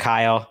 I gave him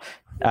Kyle.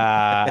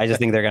 I just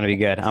think they're going to be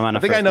good. I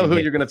think I know who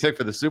you're going to pick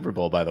for the Super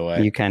Bowl, by the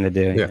way. You kind of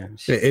do. Yeah.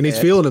 And he's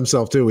feeling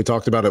himself, too. We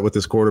talked about it with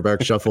this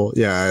quarterback shuffle.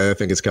 Yeah, I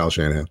think it's Kyle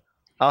Shanahan.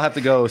 I'll have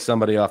to go with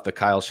somebody off the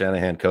Kyle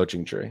Shanahan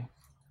coaching tree.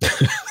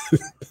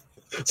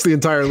 It's the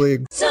entire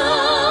league.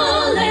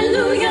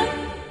 Hallelujah.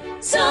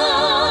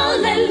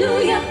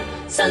 Hallelujah.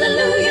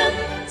 Hallelujah.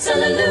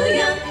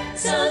 Hallelujah.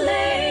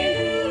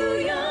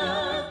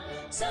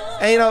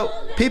 And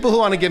people who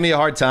want to give me a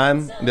hard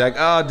time be like,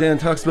 oh, Dan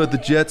talks about the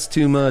Jets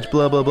too much,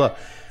 blah, blah, blah.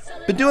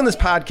 Been doing this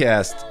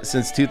podcast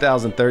since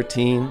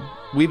 2013.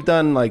 We've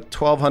done like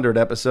 1,200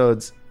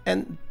 episodes,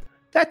 and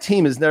that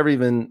team has never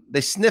even,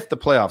 they sniffed the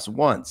playoffs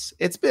once.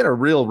 It's been a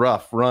real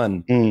rough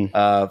run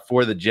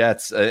for the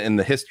Jets in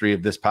the history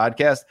of this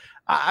podcast.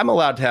 I'm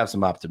allowed to have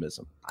some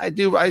optimism.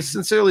 I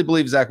sincerely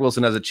believe Zach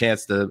Wilson has a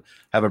chance to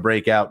have a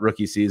breakout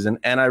rookie season,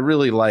 and I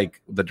really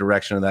like the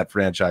direction of that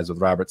franchise with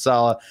Robert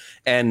Saleh.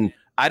 And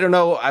I don't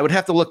know. I would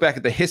have to look back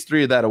at the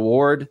history of that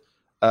award.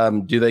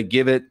 Do they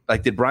give it,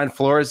 like, did Brian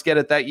Flores get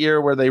it that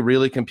year where they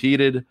really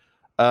competed?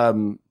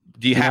 Do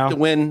you have to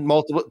win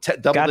multiple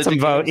double got some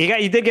votes?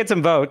 He did get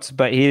some votes,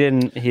 but he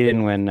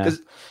didn't win.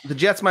 Because the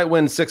Jets might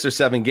win 6 or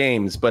 7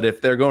 games, but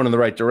if they're going in the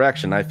right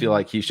direction, I feel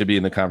like he should be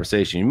in the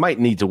conversation. You might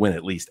need to win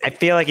at least 8. I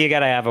feel like you got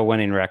to have a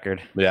winning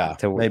record. Yeah,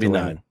 maybe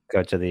 9.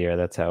 Coach of the year.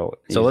 That's how.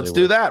 So let's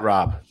do that,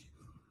 Rob.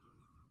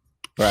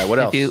 All right. What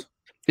else?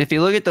 If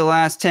you look at the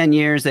last 10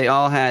 years, they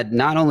all had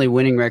not only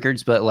winning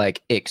records, but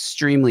like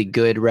extremely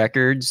good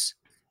records.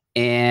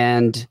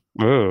 And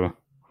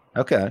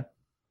okay.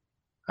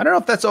 I don't know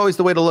if that's always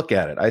the way to look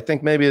at it. I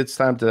think maybe it's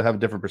time to have a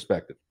different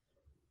perspective.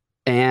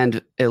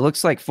 And it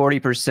looks like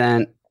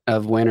 40%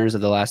 of winners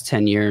of the last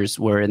 10 years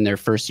were in their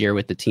first year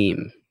with the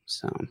team.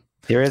 So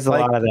there is a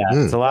lot of that.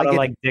 It's a lot of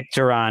like Dick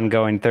Duran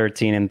going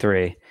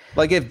 13-3.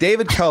 Like if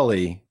David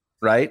Culley,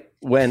 right,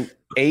 went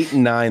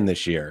 8-9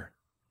 this year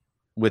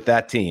with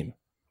that team,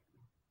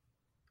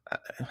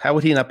 how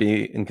would he not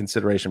be in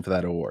consideration for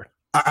that award?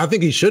 I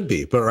think he should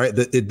be, but right,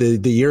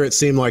 the year it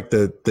seemed like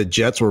the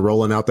Jets were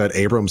rolling out that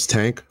Abrams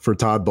tank for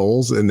Todd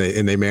Bowles, and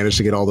they managed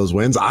to get all those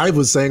wins. I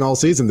was saying all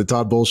season that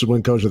Todd Bowles should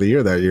win Coach of the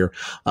Year that year,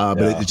 but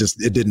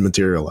it didn't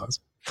materialize.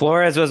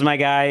 Flores was my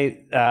guy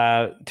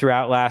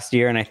throughout last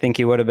year, and I think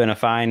he would have been a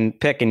fine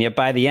pick. And yet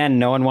by the end,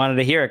 no one wanted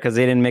to hear it because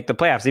they didn't make the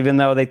playoffs, even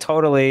though they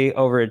totally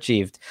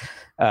overachieved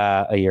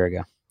a year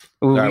ago.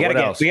 Ooh, we got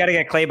to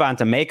get Claybon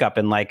to makeup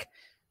in like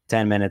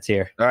 10 minutes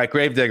here. All right,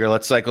 Gravedigger,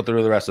 let's cycle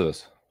through the rest of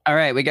this. All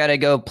right, we got to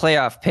go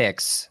playoff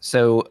picks.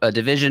 So a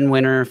division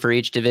winner for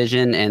each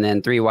division, and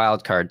then 3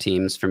 wild card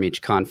teams from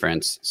each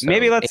conference. So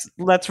maybe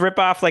let's rip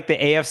off like the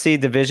AFC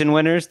division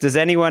winners. Does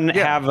anyone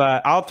have?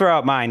 I'll throw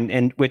out mine,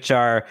 and which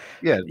are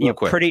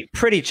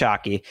pretty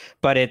chalky.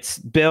 But it's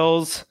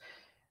Bills,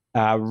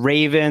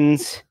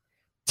 Ravens,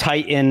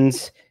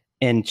 Titans,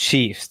 and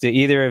Chiefs. Do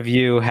either of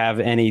you have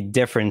any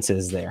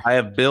differences there? I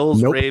have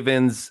Bills,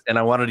 Ravens, and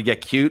I wanted to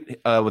get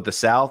cute with the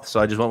South, so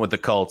I just went with the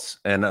Colts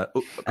and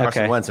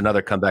Carson Wentz,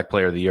 another comeback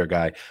player of the year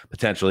guy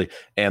potentially,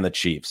 and the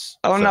Chiefs.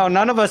 No,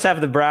 none of us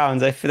have the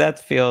Browns. That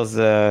feels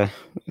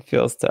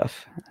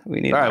tough. We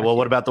need. All right. Well,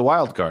 what about the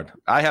wild card?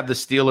 I have the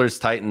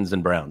Steelers, Titans,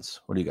 and Browns.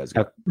 What do you guys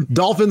got?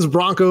 Dolphins,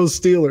 Broncos,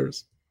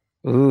 Steelers.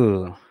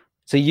 Ooh.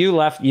 So you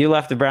left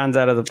the Browns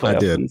out of the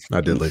playoffs.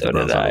 I did leave the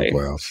Browns out of the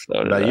playoffs.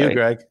 What about you,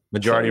 Greg?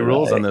 Majority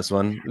rules on this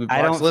one.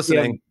 I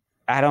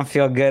don't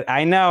feel good.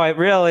 I know it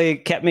really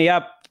kept me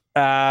up.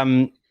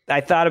 I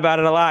I thought about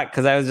it a lot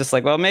because I was just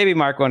like, well, maybe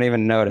Mark won't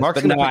even notice.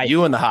 Mark's going to put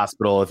you in the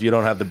hospital if you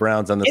don't have the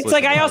Browns on this list. It's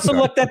like I also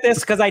looked at this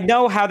because I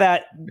know how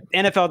that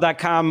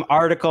NFL.com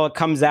article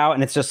comes out,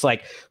 and it's just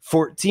like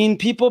 14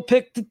 people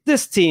picked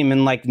this team,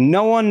 and like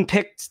no one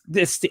picked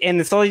this. And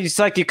it's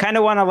like you kind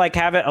of want to like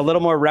have it a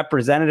little more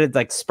representative,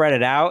 like spread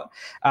it out.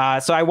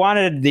 So I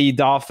wanted the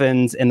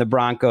Dolphins and the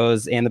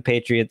Broncos and the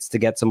Patriots to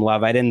get some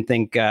love. I didn't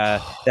think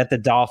that the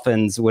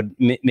Dolphins would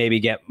maybe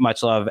get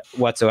much love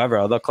whatsoever,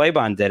 although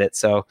Claybon did it.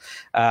 So,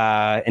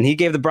 and he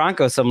gave the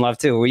Broncos some love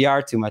too. We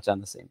are too much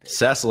on the same page.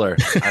 Sessler,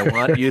 I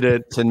want you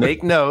to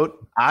make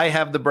note. I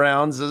have the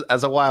Browns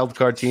as a wild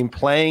card team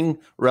playing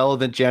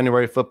relevant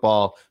January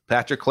football.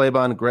 Patrick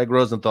Claybon, Greg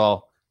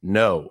Rosenthal,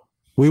 no.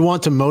 We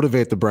want to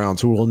motivate the Browns,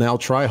 who will now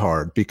try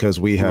hard because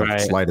we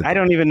have slighted them. I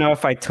don't even know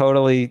if I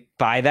totally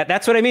buy that.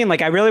 That's what I mean.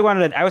 Like, I really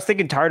wanted to. I was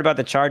thinking hard about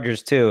the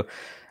Chargers too.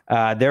 You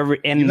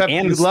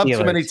love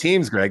too many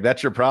teams, Greg.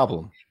 That's your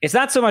problem. It's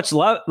not so much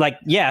love, like,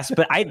 yes,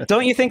 but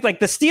don't you think like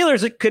the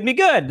Steelers could be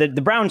good?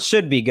 The Browns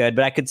should be good,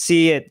 but I could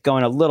see it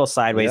going a little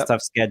sideways,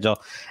 tough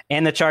schedule.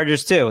 And the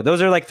Chargers too.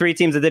 Those are like three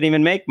teams that didn't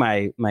even make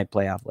my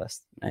playoff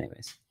list.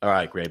 Anyways. All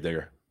right,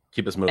 Gravedigger.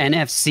 Keep us moving.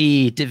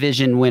 NFC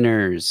division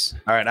winners.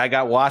 All right, I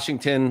got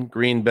Washington,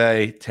 Green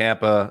Bay,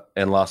 Tampa,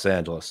 and Los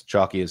Angeles.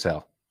 Chalky as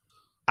hell.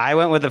 I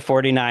went with the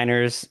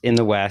 49ers in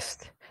the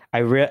West.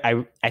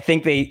 I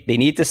think they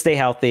need to stay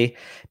healthy.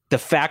 The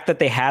fact that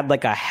they had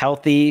like a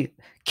healthy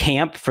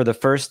camp for the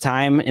first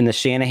time in the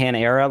Shanahan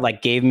era,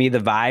 like gave me the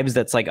vibes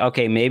that's like,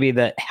 okay, maybe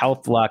the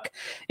health luck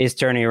is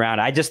turning around.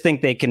 I just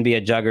think they can be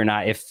a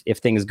juggernaut if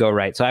things go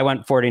right. So I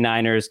went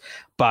 49ers,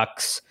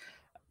 Bucks,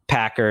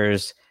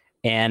 Packers,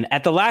 and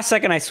at the last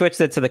second, I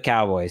switched it to the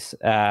Cowboys.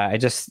 I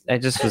just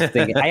was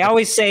thinking. I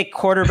always say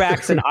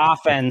quarterbacks and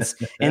offense,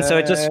 and so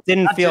it just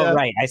didn't feel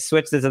right. I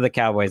switched it to the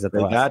Cowboys at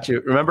the last. Got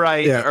you. Remember,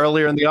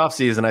 earlier in the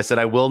offseason, I said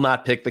I will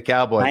not pick the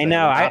Cowboys. I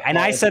know,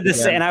 I said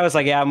this, and I was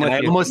like, yeah, I'm with you.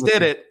 I almost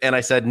did it, and I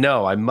said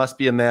no. I must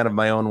be a man of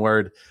my own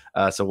word.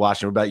 So,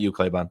 Washington, what about you,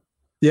 Claybon?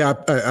 Yeah,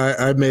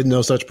 I made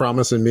no such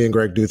promise, and me and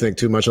Greg do think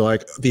too much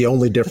alike. The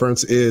only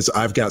difference is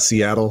I've got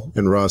Seattle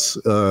and Russ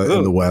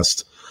in the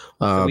West.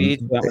 And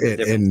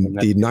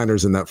the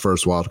Niners in that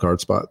first wild card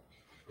spot.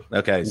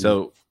 Okay,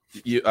 so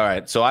all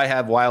right. So I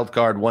have wild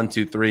card 1,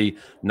 2, 3,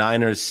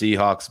 Niners,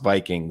 Seahawks,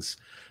 Vikings.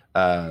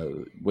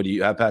 What do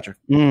you have, Patrick?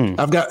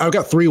 I've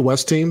got three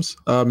West teams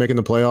making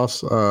the playoffs.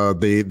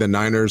 The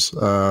Niners,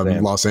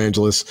 Los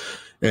Angeles,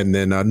 and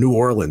then New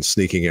Orleans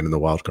sneaking in the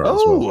wild card. Oh,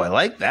 as well. I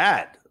like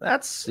that.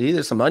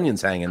 There's some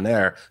onions hanging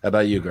there. How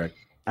about you, Greg?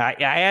 I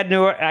had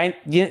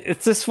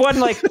it's this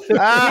one, like, you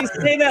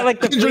say that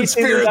like the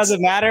preseason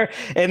doesn't matter,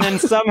 and then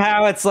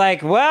somehow it's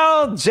like,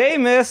 well,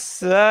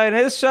 Jameis and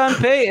his Sean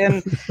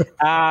Payton.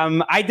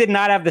 I did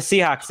not have the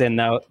Seahawks in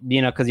though,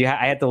 because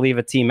I had to leave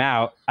a team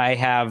out. I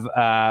have,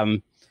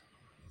 the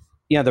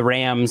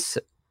Rams,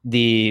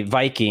 the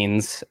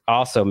Vikings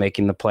also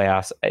making the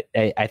playoffs.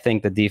 I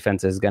think the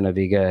defense is going to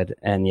be good,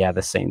 and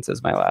the Saints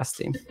is my last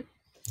team.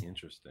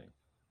 Interesting.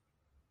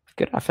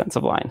 Good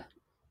offensive line.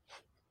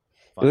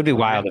 It would be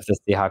wild if the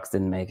Seahawks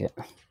didn't make it.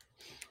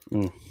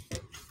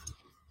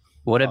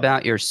 What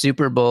about your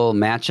Super Bowl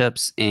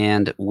matchups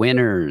and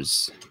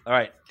winners? All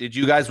right. Did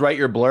you guys write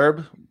your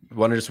blurb?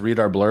 Want to just read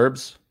our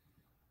blurbs?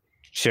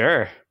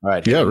 Sure. All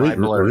right. Yeah,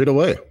 read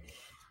away.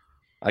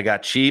 I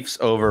got Chiefs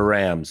over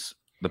Rams.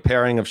 The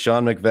pairing of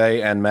Sean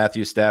McVay and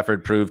Matthew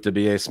Stafford proved to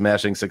be a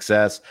smashing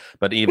success,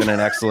 but even an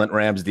excellent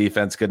Rams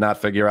defense could not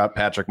figure out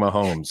Patrick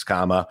Mahomes,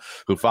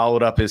 who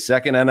followed up his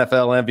second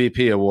NFL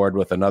MVP award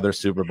with another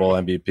Super Bowl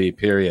MVP,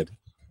 period.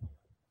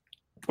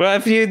 Well,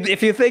 if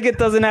you think it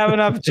doesn't have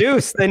enough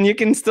juice, then you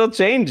can still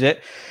change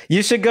it.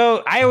 You should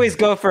go. I always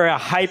go for a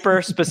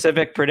hyper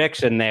specific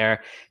prediction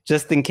there,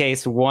 just in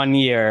case one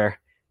year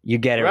you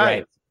get it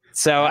right.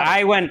 So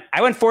I went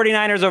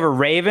 49ers over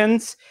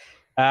Ravens.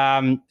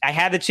 I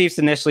had the Chiefs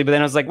initially, but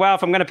then I was like, well,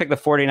 if I'm going to pick the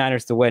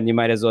 49ers to win, you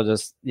might as well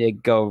just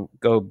go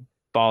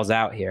balls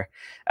out here.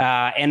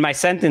 And my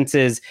sentence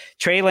is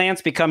Trey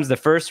Lance becomes the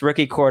first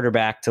rookie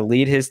quarterback to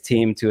lead his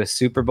team to a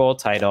Super Bowl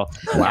title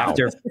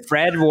after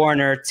Fred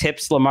Warner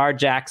tips Lamar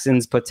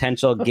Jackson's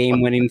potential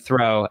game-winning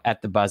throw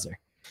at the buzzer.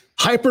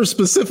 Hyper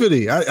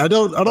specificity. I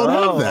don't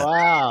have that.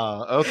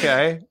 Wow.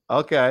 Okay.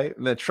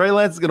 And then Trey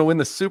Lance is going to win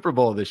the Super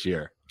Bowl this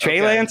year.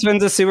 Trey Lance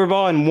wins the Super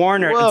Bowl, and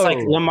Warner. Whoa. It's like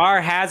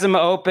Lamar has him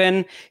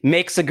open,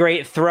 makes a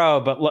great throw,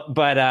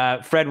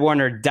 but Fred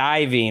Warner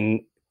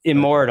diving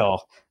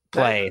immortal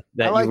play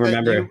that you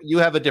remember. You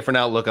have a different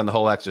outlook on the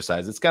whole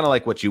exercise. It's kind of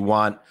like what you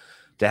want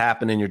to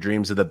happen in your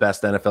dreams of the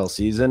best NFL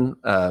season.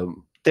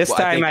 This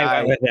time I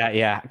went with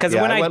that, because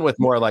when I went with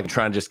more like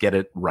trying to just get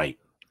it right.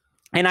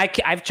 And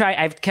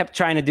I've kept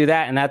trying to do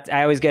that, and that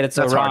I always get it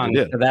so wrong.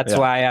 So that's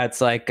why it's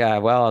like,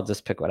 I'll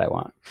just pick what I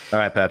want. All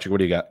right, Patrick, what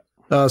do you got?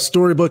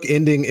 Storybook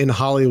ending in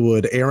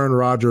Hollywood. Aaron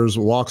Rodgers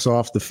walks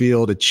off the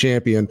field a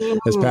champion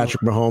as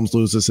Patrick Mahomes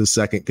loses his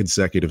second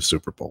consecutive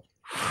Super Bowl.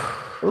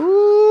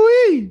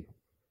 Ooh-wee.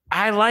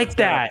 I like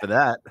that. For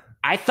that.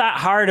 I thought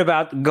hard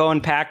about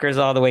going Packers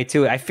all the way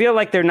too. I feel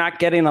like they're not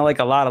getting a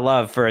lot of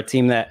love for a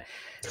team that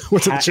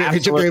What's the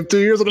championship game 2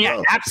 years in a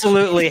row?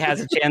 Absolutely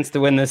has a chance to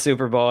win the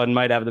Super Bowl and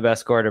might have the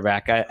best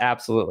quarterback.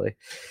 Absolutely.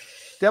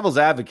 Devil's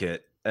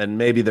advocate, and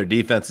maybe their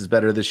defense is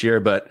better this year,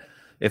 but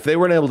if they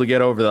weren't able to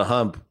get over the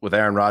hump with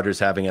Aaron Rodgers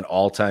having an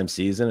all-time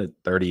season at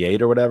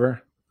 38 or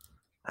whatever,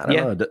 I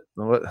don't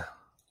know.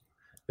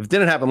 If it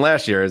didn't happen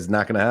last year, is it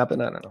not going to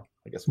happen? I don't know.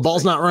 I guess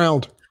ball's not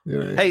round.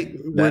 Hey,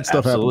 weird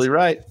stuff absolutely happens.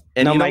 Right.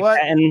 And no, you know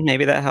what? And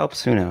maybe that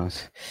helps. Who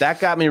knows? That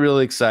got me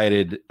really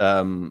excited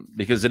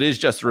because it is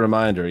just a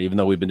reminder, even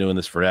though we've been doing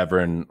this forever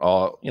and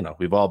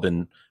we've all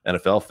been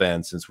NFL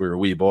fans since we were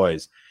wee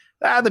boys.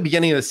 The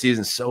beginning of the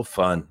season is so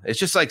fun. It's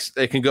just like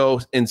it can go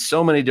in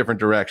so many different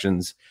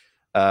directions.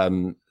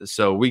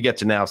 So we get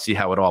to now see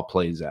how it all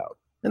plays out.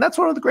 And that's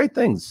one of the great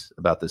things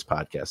about this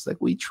podcast. Like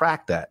we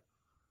track that,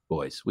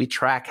 boys. We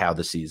track how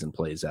the season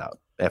plays out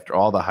after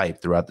all the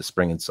hype throughout the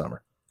spring and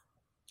summer.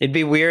 It'd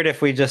be weird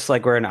if we just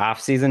we're an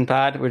off-season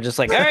pod. We're just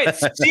like, all right,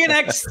 see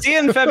you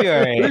in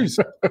February.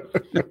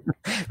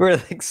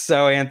 We're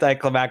so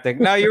anticlimactic.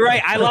 No, you're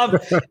right. I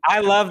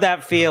love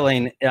that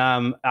feeling.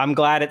 I'm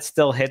glad it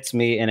still hits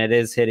me, and it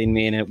is hitting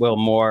me, and it will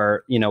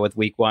more, with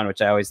week one,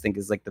 which I always think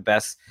is the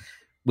best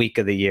week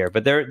of the year.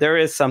 But there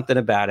is something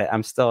about it.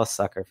 I'm still a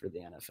sucker for the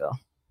NFL,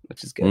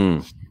 which is good.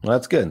 Well,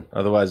 that's good.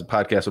 Otherwise, the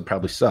podcast would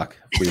probably suck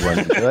if we weren't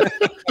into it.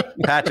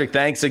 Patrick,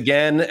 thanks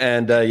again.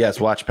 And yes,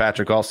 watch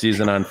Patrick all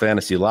season on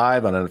Fantasy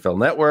Live on NFL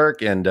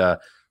Network. And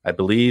I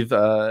believe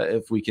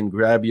if we can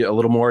grab you a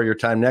little more of your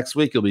time next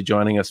week, you'll be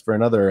joining us for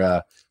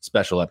another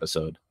special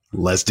episode.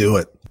 Let's do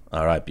it.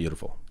 All right,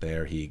 beautiful.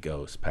 There he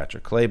goes,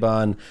 Patrick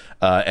Claybon.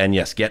 And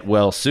yes, get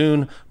well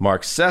soon.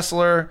 Mark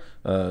Sessler,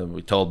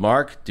 we told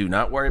Mark, do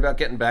not worry about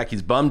getting back.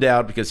 He's bummed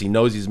out because he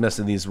knows he's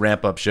missing these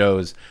ramp-up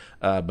shows,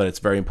 but it's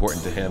very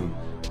important to him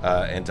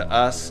and to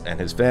us and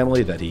his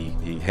family that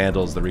he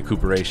handles the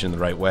recuperation the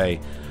right way.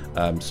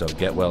 So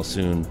get well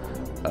soon,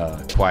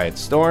 Quiet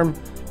Storm.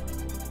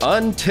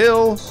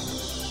 Until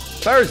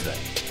Thursday,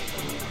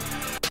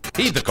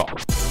 heed the call.